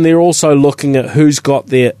imagine they're also looking at who's got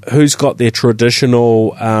their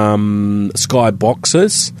traditional Sky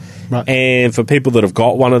boxes, right. And for people that have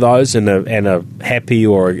got one of those and are happy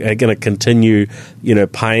or are going to continue,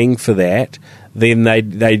 paying for that, then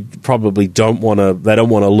they probably don't want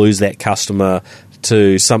to lose that customer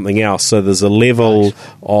to something else. So there's a level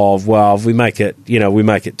of, well, if we make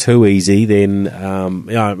it too easy, then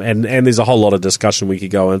and there's a whole lot of discussion we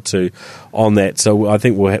could go into on that. So I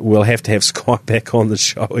think we'll have to have Sky back on the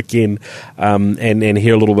show again, and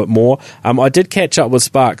hear a little bit more. I did catch up with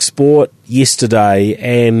Spark Sport yesterday,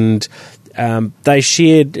 and they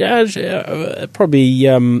shared probably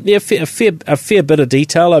a fair bit of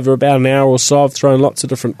detail over about an hour or so. I've thrown lots of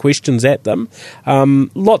different questions at them.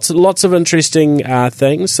 Lots of interesting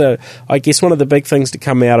things. So I guess one of the big things to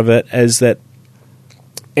come out of it is that,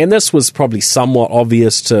 and this was probably somewhat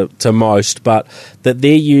obvious to most, but that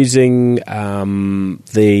they're using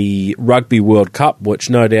the Rugby World Cup, which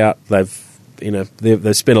no doubt they've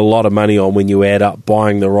spent a lot of money on when you add up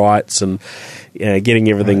buying the rights and getting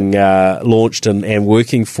everything launched and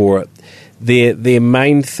working for it. Their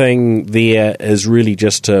main thing there is really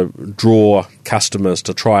just to draw customers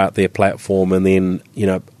to try out their platform, and then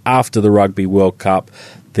after the Rugby World Cup,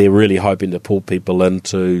 they're really hoping to pull people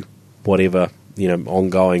into whatever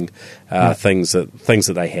ongoing things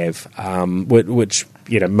that they have, which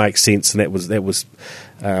makes sense, and that was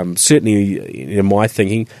certainly my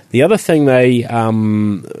thinking. The other thing they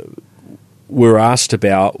were asked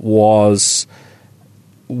about was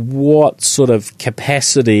what sort of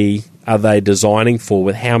capacity are they designing for,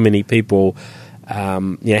 with how many people. How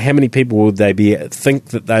many people would they think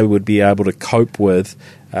that they would be able to cope with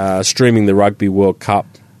streaming the Rugby World Cup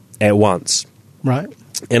at once? Right.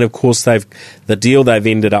 And of course, the deal they've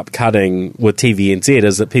ended up cutting with TVNZ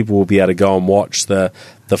is that people will be able to go and watch the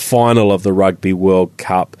final of the Rugby World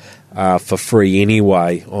Cup for free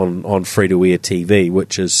anyway on free-to-air TV,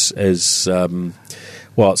 which is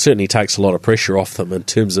it certainly takes a lot of pressure off them in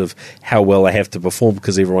terms of how well they have to perform,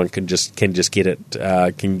 because everyone can just get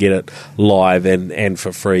it live and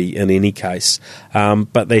for free in any case.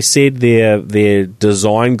 But they said their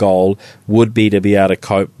design goal would be to be able to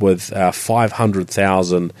cope with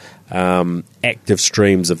 500,000 active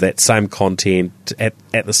streams of that same content at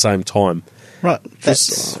the same time. Right,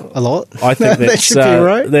 that's a lot. I think that should be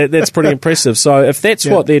right. That's pretty impressive. So if that's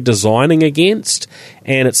what they're designing against,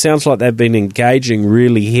 and it sounds like they've been engaging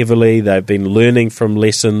really heavily, they've been learning from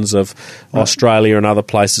lessons of Australia and other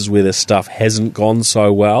places where this stuff hasn't gone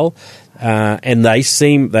so well, and they're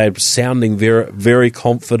sounding very, very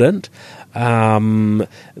confident. Then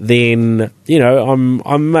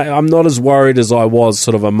I'm not as worried as I was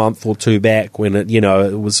sort of a month or two back when it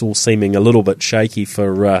was all seeming a little bit shaky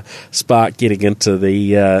for Spark getting into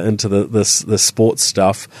the sports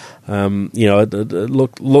stuff. It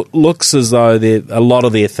looks as though a lot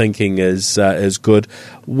of their thinking is good.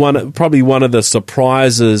 Probably one of the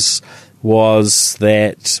surprises was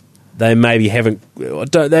that they maybe they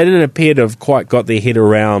didn't appear to have quite got their head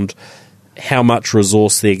around how much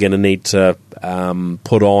resource they're going to need to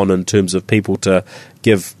put on in terms of people to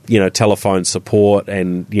give telephone support,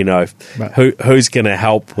 and who's going to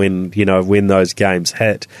help when those games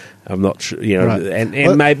hit. I'm not sure,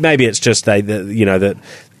 and maybe it's just that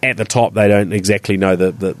at the top they don't exactly know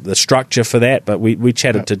the structure for that. But we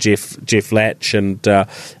chatted to Jeff Latch and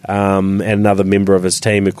another member of his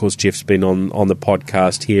team. Of course, Jeff's been on the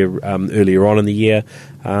podcast here earlier on in the year,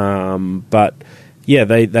 but. Yeah,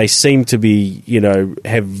 they seem to be,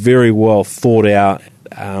 have very well thought out,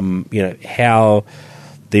 how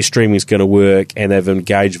their streaming is going to work, and they've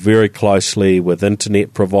engaged very closely with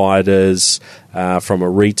internet providers from a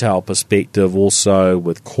retail perspective, also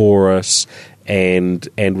with Chorus and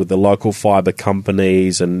with the local fibre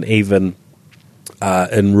companies, and even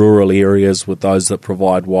in rural areas with those that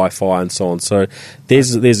provide Wi-Fi and so on. So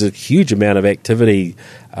there's a huge amount of activity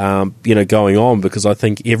going on, because I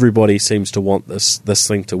think everybody seems to want this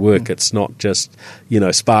thing to work. It's not just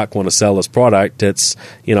Spark want to sell this product. It's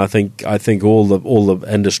I think all the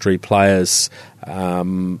industry players they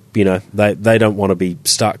don't want to be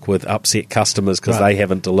stuck with upset customers because they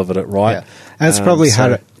haven't delivered it right. Yeah. And it's probably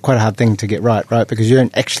quite a hard thing to get right, because you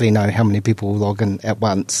don't actually know how many people will log in at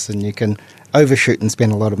once, and you can overshoot and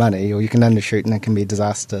spend a lot of money, or you can undershoot and it can be a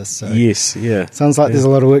disaster. So yes, yeah. Sounds like there's a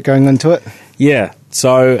lot of work going into it. Yeah.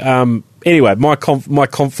 So anyway, my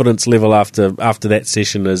confidence level after that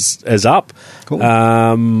session is up. Cool.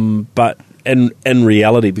 But in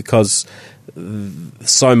reality, because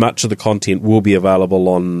so much of the content will be available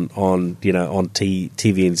on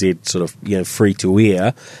TVNZ sort of free to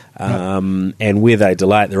air, and where they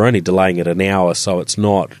delay it, they're only delaying it an hour, so it's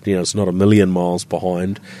not it's not a million miles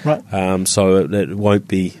behind. Right. So it won't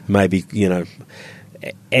be maybe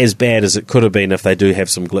as bad as it could have been if they do have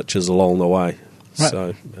some glitches along the way. Right.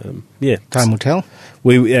 So yeah, time will tell.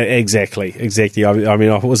 Exactly. I mean,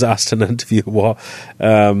 I was asked in an interview I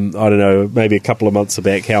don't know, maybe a couple of months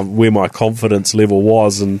back, where my confidence level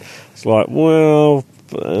was, and it's like, well,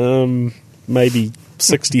 maybe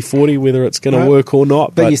 60-40 whether it's going to work or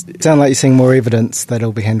not. But you sound like you're seeing more evidence that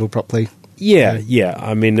it'll be handled properly. Yeah.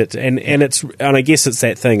 I mean, and I guess it's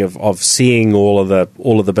that thing of seeing all of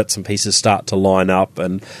the bits and pieces start to line up,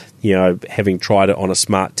 and having tried it on a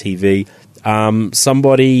smart TV.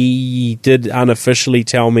 Somebody did unofficially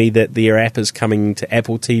tell me that their app is coming to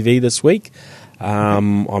Apple TV this week.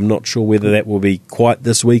 I'm not sure whether that will be quite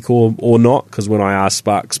this week or not, because when I asked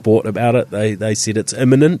Spark Sport about it, they said it's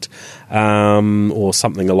imminent, or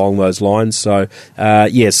something along those lines. So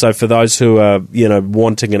so for those who are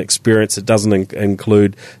wanting an experience that doesn't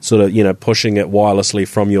include sort of pushing it wirelessly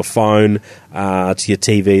from your phone to your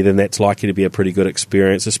TV, then that's likely to be a pretty good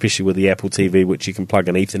experience, especially with the Apple TV, which you can plug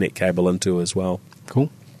an Ethernet cable into as well. Cool.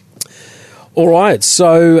 All right,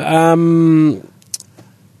 so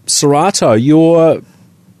Serato,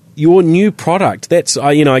 your new product, that's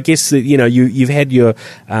I guess that you've had your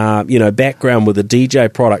background with the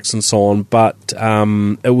DJ products and so on, but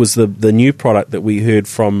it was the new product that we heard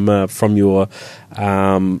from your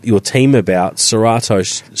team about, Serato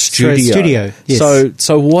Studio. Yes.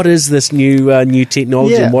 So what is this new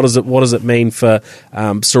technology, and what does it mean for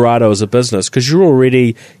Serato as a business? Because you're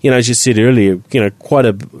already, as you said earlier, quite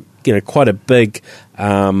a big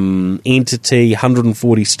entity,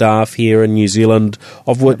 140 staff here in New Zealand.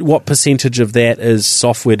 Of what percentage of that is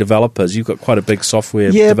software developers? You've got quite a big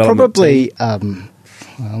software development probably team.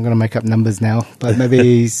 I'm going to make up numbers now, but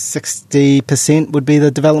maybe 60% would be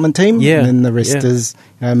the development team, and then the rest is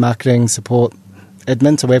marketing, support,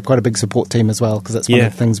 admin. So we have quite a big support team as well, because that's one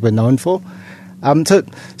of the things we're known for. So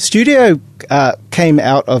Studio came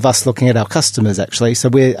out of us looking at our customers, actually. So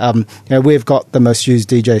we've got the most used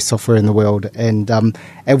DJ software in the world, and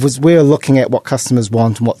we're looking at what customers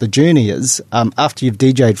want and what the journey is. After you've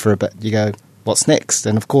DJ'd for a bit, you go, what's next?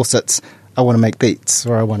 And of course, it's I want to make beats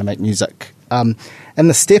or I want to make music. And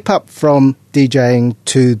the step up from DJing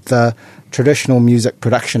to the traditional music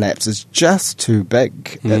production apps is just too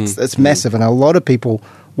big. It's massive, and a lot of people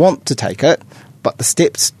want to take it, but the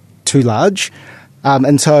step's too large.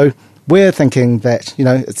 And so we're thinking that,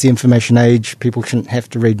 it's the information age. People shouldn't have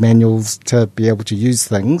to read manuals to be able to use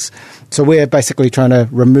things. So we're basically trying to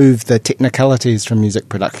remove the technicalities from music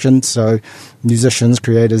production. So musicians,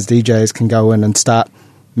 creators, DJs can go in and start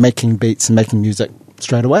making beats and making music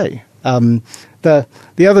straight away. The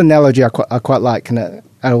other analogy I quite like, and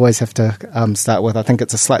I always have to start with, I think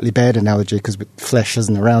it's a slightly bad analogy because Flash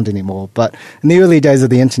isn't around anymore. But in the early days of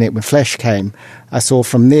the internet, when Flash came, I saw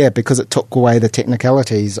from there, because it took away the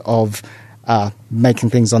technicalities of making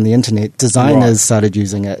things on the internet, designers started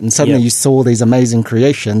using it. And suddenly you saw these amazing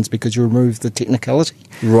creations because you removed the technicality.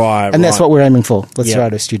 And that's what we're aiming for with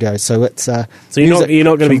Serato Studio. So it's so you're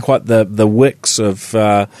not going to be quite the Wix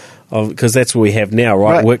of because that's what we have now,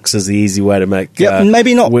 right? Wix is the easy way to make.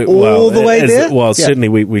 Maybe not all the way there. Well, certainly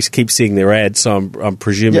we keep seeing their ads, so I'm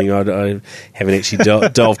presuming I haven't actually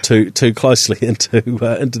delved too closely into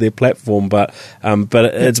their platform, but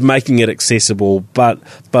it's making it accessible, but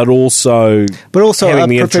also having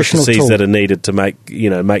the intricacies that are needed to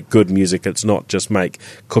make good music. It's not just make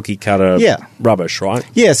cookie cutter rubbish, right?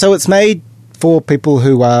 Yeah, so it's made for people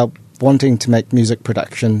who are wanting to make music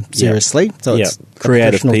production seriously. So it's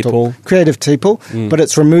creative people, but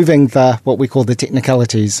it's removing what we call the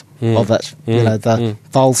technicalities of it. The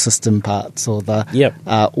file system parts or the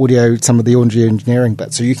audio, some of the audio engineering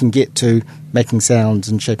bits. So you can get to making sounds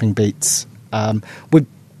and shaping beats.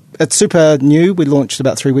 It's super new. We launched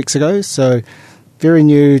about 3 weeks ago, so very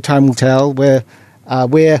new. Time will tell. We're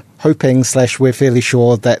hoping / we're fairly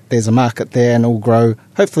sure that there's a market there, and it will grow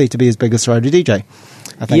hopefully to be as big as Serato DJ.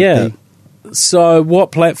 I think So,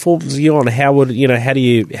 what platforms are you on? How do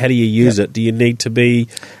you use it? Do you need to be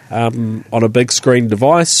on a big screen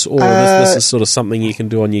device, or this is sort of something you can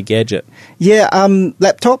do on your gadget?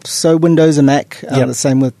 Laptops, so Windows and Mac. The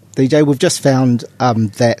same with DJ. We've just found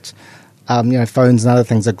that phones and other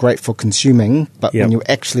things are great for consuming, but when you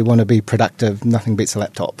actually want to be productive, nothing beats a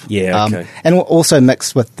laptop. And also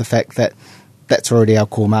mixed with the fact that that's already our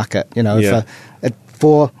core market.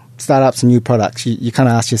 For startups and new products, you kind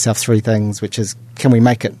of ask yourself 3 things, which is, can we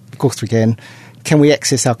make it? Of course we can. Can we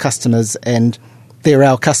access our customers? And they're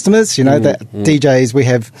our customers. DJs, we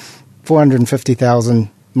have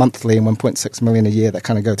 450,000 monthly and 1.6 million a year that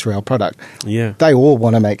kind of go through our product. They all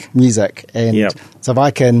want to make music. And so if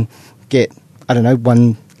I can get,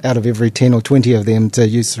 1 out of every 10 or 20 of them to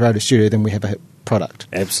use Serato Studio, then we have a hit product.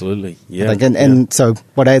 Absolutely, And so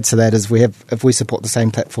what adds to that is if we support the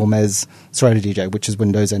same platform as Serato DJ, which is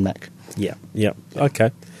Windows and Mac.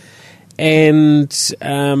 Okay. And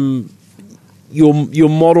your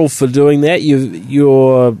model for doing that,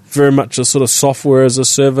 you're very much a sort of software as a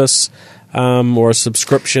service or a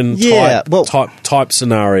subscription type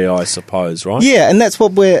scenario, I suppose, right? And that's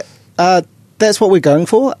what we're going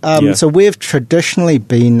for. So we've traditionally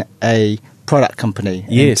been a product company.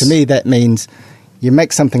 And to me, that means you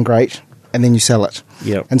make something great and then you sell it.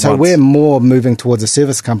 And so we're more moving towards a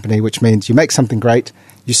service company, which means you make something great,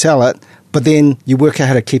 you sell it, but then you work out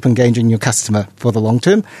how to keep engaging your customer for the long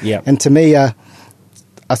term. And to me, a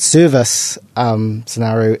service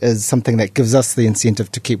scenario is something that gives us the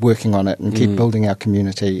incentive to keep working on it and keep building our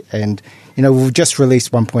community. And, we've just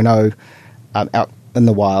released 1.0 out in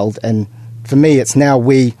the wild. And for me, it's now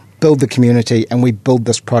we build the community and we build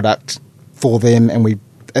this product for them, and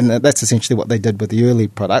that's essentially what they did with the early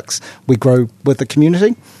products. We grow with the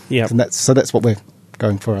community, and that's what we're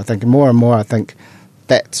going for, I think. And more, I think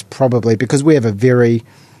that's probably because we have a very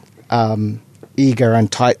eager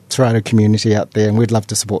and tight Serato community out there, and we'd love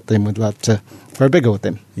to support them. We'd love to grow bigger with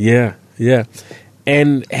them. Yeah.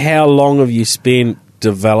 And how long have you spent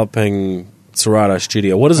developing Serato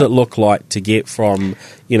Studio? What does it look like to get from,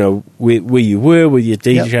 where you were with your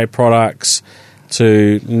DJ products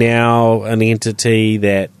to now an entity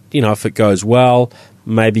that, if it goes well,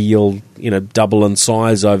 maybe you'll, double in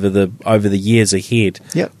size over the years ahead?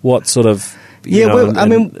 Yep. What sort of...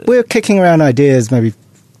 we're kicking around ideas maybe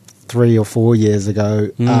 3 or 4 years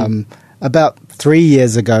ago. About 3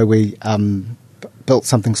 years ago, we built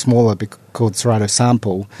something smaller called Serato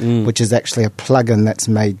Sample, which is actually a plugin that's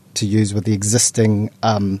made to use with the existing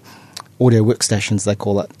audio workstations, they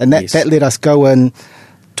call it. And that let us go in,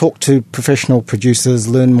 talk to professional producers,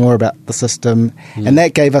 learn more about the system, and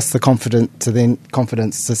that gave us the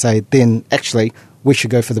confidence to say, then actually we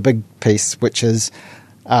should go for the big piece, which is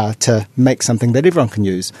to make something that everyone can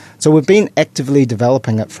use. So we've been actively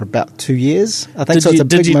developing it for about 2 years, I think.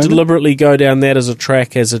 Did you deliberately go down that as a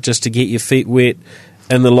track, just to get your feet wet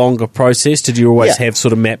in the longer process? Did you always have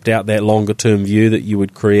sort of mapped out that longer term view that you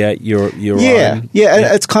would create your own?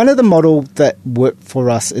 Yeah, it's kind of the model that worked for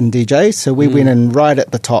us in DJ. So we went in right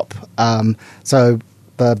at the top. So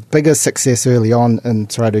the biggest success early on in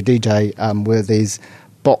Serato DJ were these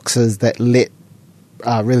boxes that let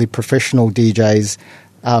really professional DJs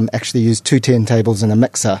actually use 2 turntables and a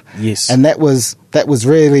mixer. Yes. And that was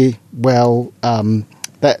really well...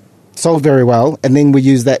 that sold very well, and then we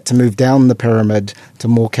use that to move down the pyramid to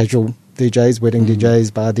more casual DJs, wedding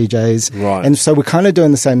DJs, bar DJs. Right. And so we're kind of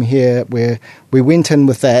doing the same here, where we went in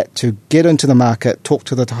with that to get into the market, talk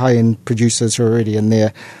to the high-end producers who are already in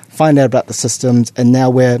there, find out about the systems, and now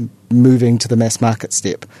we're moving to the mass market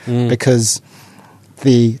step because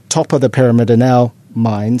the top of the pyramid in our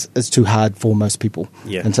minds is too hard for most people.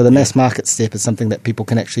 Yeah. And so the mass market step is something that people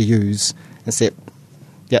can actually use and step.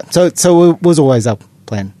 Yeah. So it was always our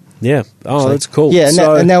plan. Yeah. Oh, that's cool. Yeah,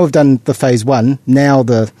 and now we've done the phase 1. Now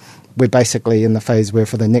we're basically in the phase where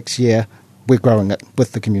for the next year we're growing it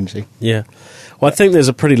with the community. Yeah. Well, I think there's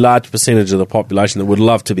a pretty large percentage of the population that would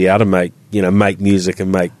love to be able to make music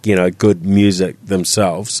and make, good music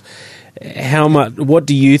themselves. What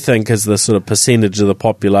do you think is the sort of percentage of the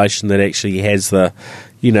population that actually has the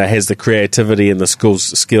creativity and the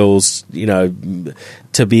skills,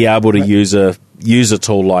 to be able to use a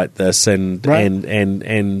tool like this and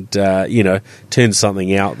turn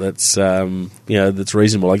something out that's that's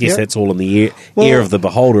reasonable? I guess that's all in the ear of the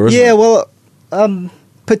beholder, isn't it? Yeah, well,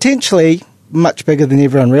 potentially much bigger than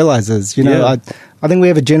everyone realizes. I think we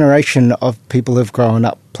have a generation of people who've grown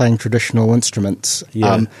up playing traditional instruments.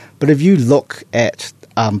 Yeah. But if you look at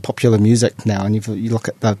popular music now, and you look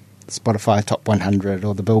at the Spotify Top 100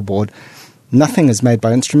 or the Billboard, nothing is made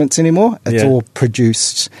by instruments anymore. It's all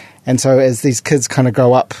produced. And so as these kids kind of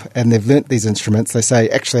grow up and they've learnt these instruments, they say,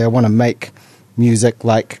 actually, I want to make music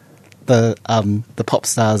like the pop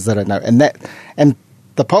stars that I know. And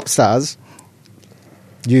the pop stars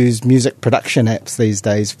use music production apps these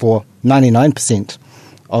days for 99%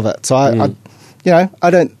 of it. So I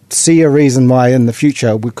don't see a reason why in the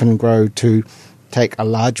future we couldn't grow to take a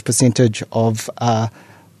large percentage of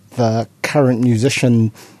the current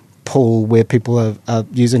musician pool where people are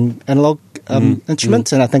using analog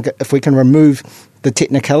instruments. And I think if we can remove the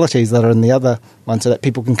technicalities that are in the other one so that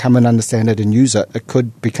people can come and understand it and use it, it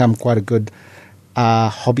could become quite a good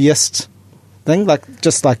hobbyist thing,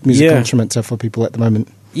 just like musical instruments are for people at the moment.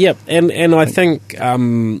 Yep, and I think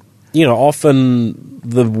often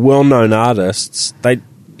the well-known artists, they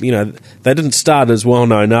didn't start as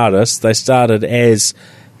well-known artists. They started as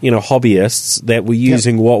hobbyists that were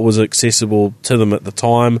using what was accessible to them at the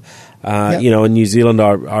time. In New Zealand,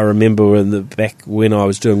 I remember back when I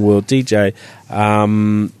was doing World DJ,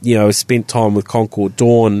 I spent time with Concord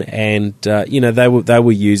Dawn, and they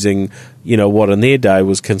were using what in their day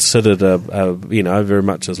was considered a very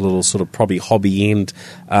much as a little sort of probably hobby end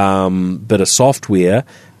bit of software.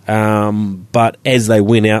 But as they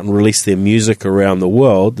went out and released their music around the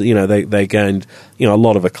world, they gained a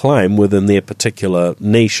lot of acclaim within their particular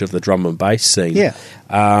niche of the drum and bass scene. Yeah.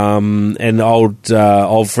 An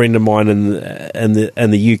old friend of mine in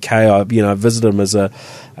the UK, I visited him as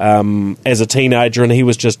a teenager, and he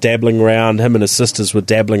was just dabbling around. Him and his sisters were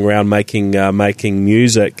dabbling around making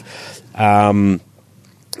music. A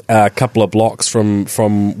couple of blocks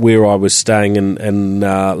from where I was staying in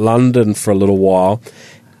London for a little while.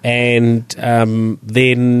 And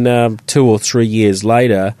then 2 or 3 years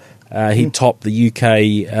later, he topped the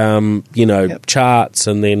UK, charts,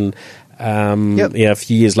 and then a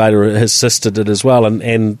few years later, his sister did as well.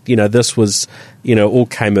 And this was, all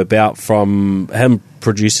came about from him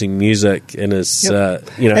producing music in his,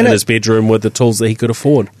 in his bedroom with the tools that he could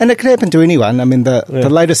afford. And it could happen to anyone. I mean, the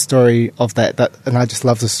latest story of that, and I just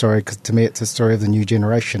love the story because to me it's a story of the new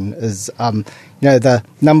generation, is, the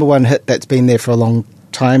number one hit that's been there for a long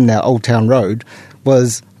time now, Old Town Road,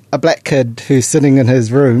 was a black kid who's sitting in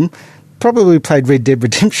his room, probably played Red Dead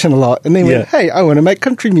Redemption a lot, and then went, hey, I want to make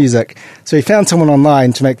country music. So he found someone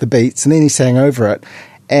online to make the beats, and then he sang over it.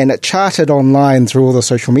 And it charted online through all the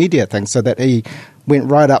social media things, so that he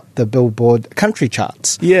went right up the Billboard country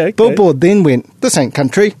charts. Yeah, okay. Billboard then went, this ain't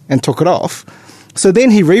country, and took it off. So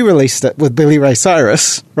then he re-released it with Billy Ray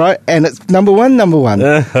Cyrus, right? And it's number one.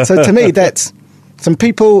 So to me, that's some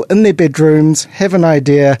people in their bedrooms have an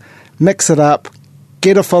idea, mix it up,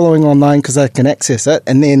 get a following online because they can access it,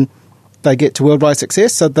 and then they get to worldwide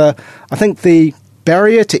success. So I think the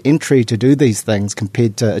barrier to entry to do these things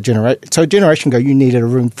compared to a generation ago, you needed a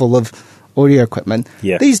room full of audio equipment.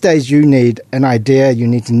 Yeah. These days, you need an idea. You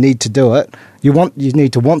need to do it. You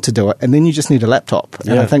need to want to do it, and then you just need a laptop.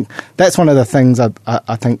 And I think that's one of the things I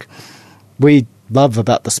think we love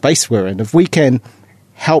about the space we're in. If we can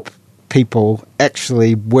help people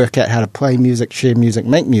actually work out how to play music, share music,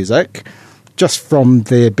 make music, just from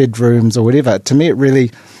their bedrooms or whatever, to me, it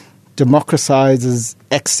really democratizes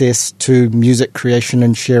access to music creation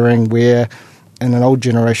and sharing, where in an old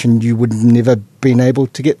generation you would never been able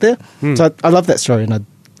to get there. So I love that story, and I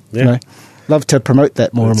love to promote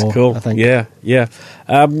that more and more. Cool. I think. Yeah.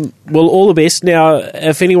 Well, all the best. Now,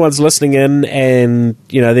 if anyone's listening in and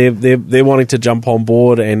they're wanting to jump on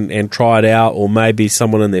board and try it out, or maybe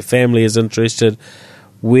someone in their family is interested,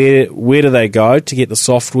 where do they go to get the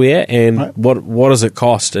software, and what does it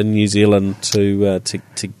cost in New Zealand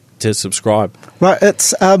to subscribe? Right,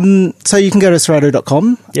 it's so you can go to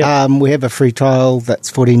Serato.com. Yep. We have a free trial that's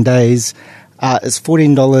 14 days. It's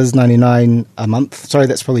 $14.99 a month. Sorry,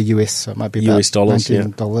 that's probably US, so it might be about US dollars,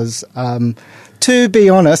 $19. To be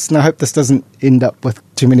honest, and I hope this doesn't end up with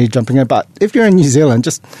too many jumping in, but if you're in New Zealand,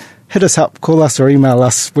 just hit us up, call us or email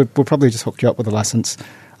us. We'll probably just hook you up with a license.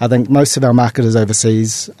 I think most of our market is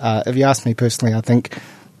overseas. If you ask me personally, I think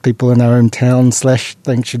people in our own town /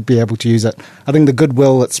 thing should be able to use it. I think the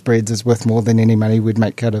goodwill it spreads is worth more than any money we'd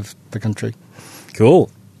make out of the country.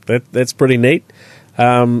 Cool. That's pretty neat.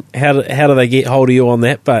 How do they get hold of you on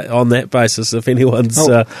that basis? If anyone's,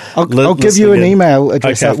 I'll give you an email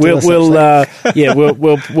address. Okay,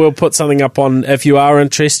 we'll put something up on if you are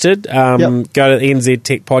interested. Go to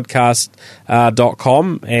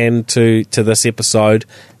nztechpodcast.com and to this episode,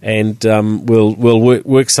 and we'll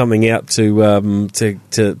work something out to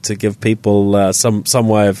give people some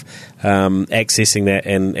way of accessing that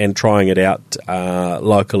and trying it out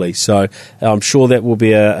locally. So I'm sure that will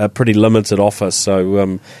be a pretty limited offer. So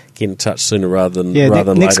get in touch sooner rather than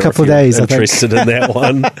later. Next couple of days, interested in that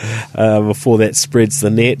one before that spreads the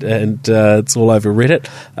net and it's all over Reddit.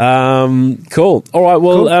 Cool. All right.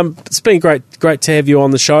 Well, cool. It's been great to have you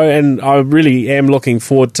on the show, and I really am looking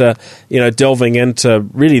forward to delving into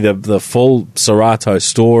really the full Serato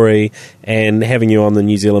story and having you on the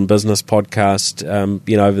New Zealand Business Podcast.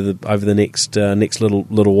 Over the next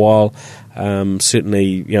little while.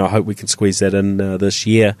 Certainly, I hope we can squeeze that in this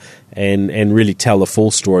year and really tell the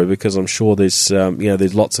full story, because I'm sure there's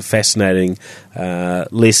lots of fascinating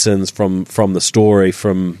lessons from the story,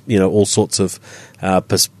 from all sorts of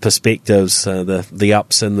perspectives, the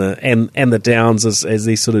ups and the downs as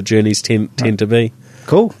these sort of journeys tend to be.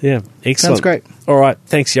 Cool. Yeah, excellent. Sounds great. All right,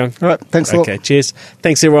 thanks, Young. All right, thanks a lot. Okay, cheers.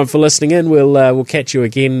 Thanks everyone for listening in. We'll catch you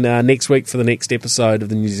again next week for the next episode of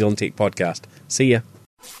the New Zealand Tech Podcast. See ya.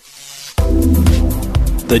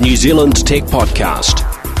 The New Zealand Tech Podcast,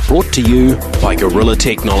 brought to you by Gorilla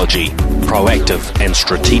Technology, proactive and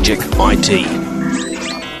strategic IT.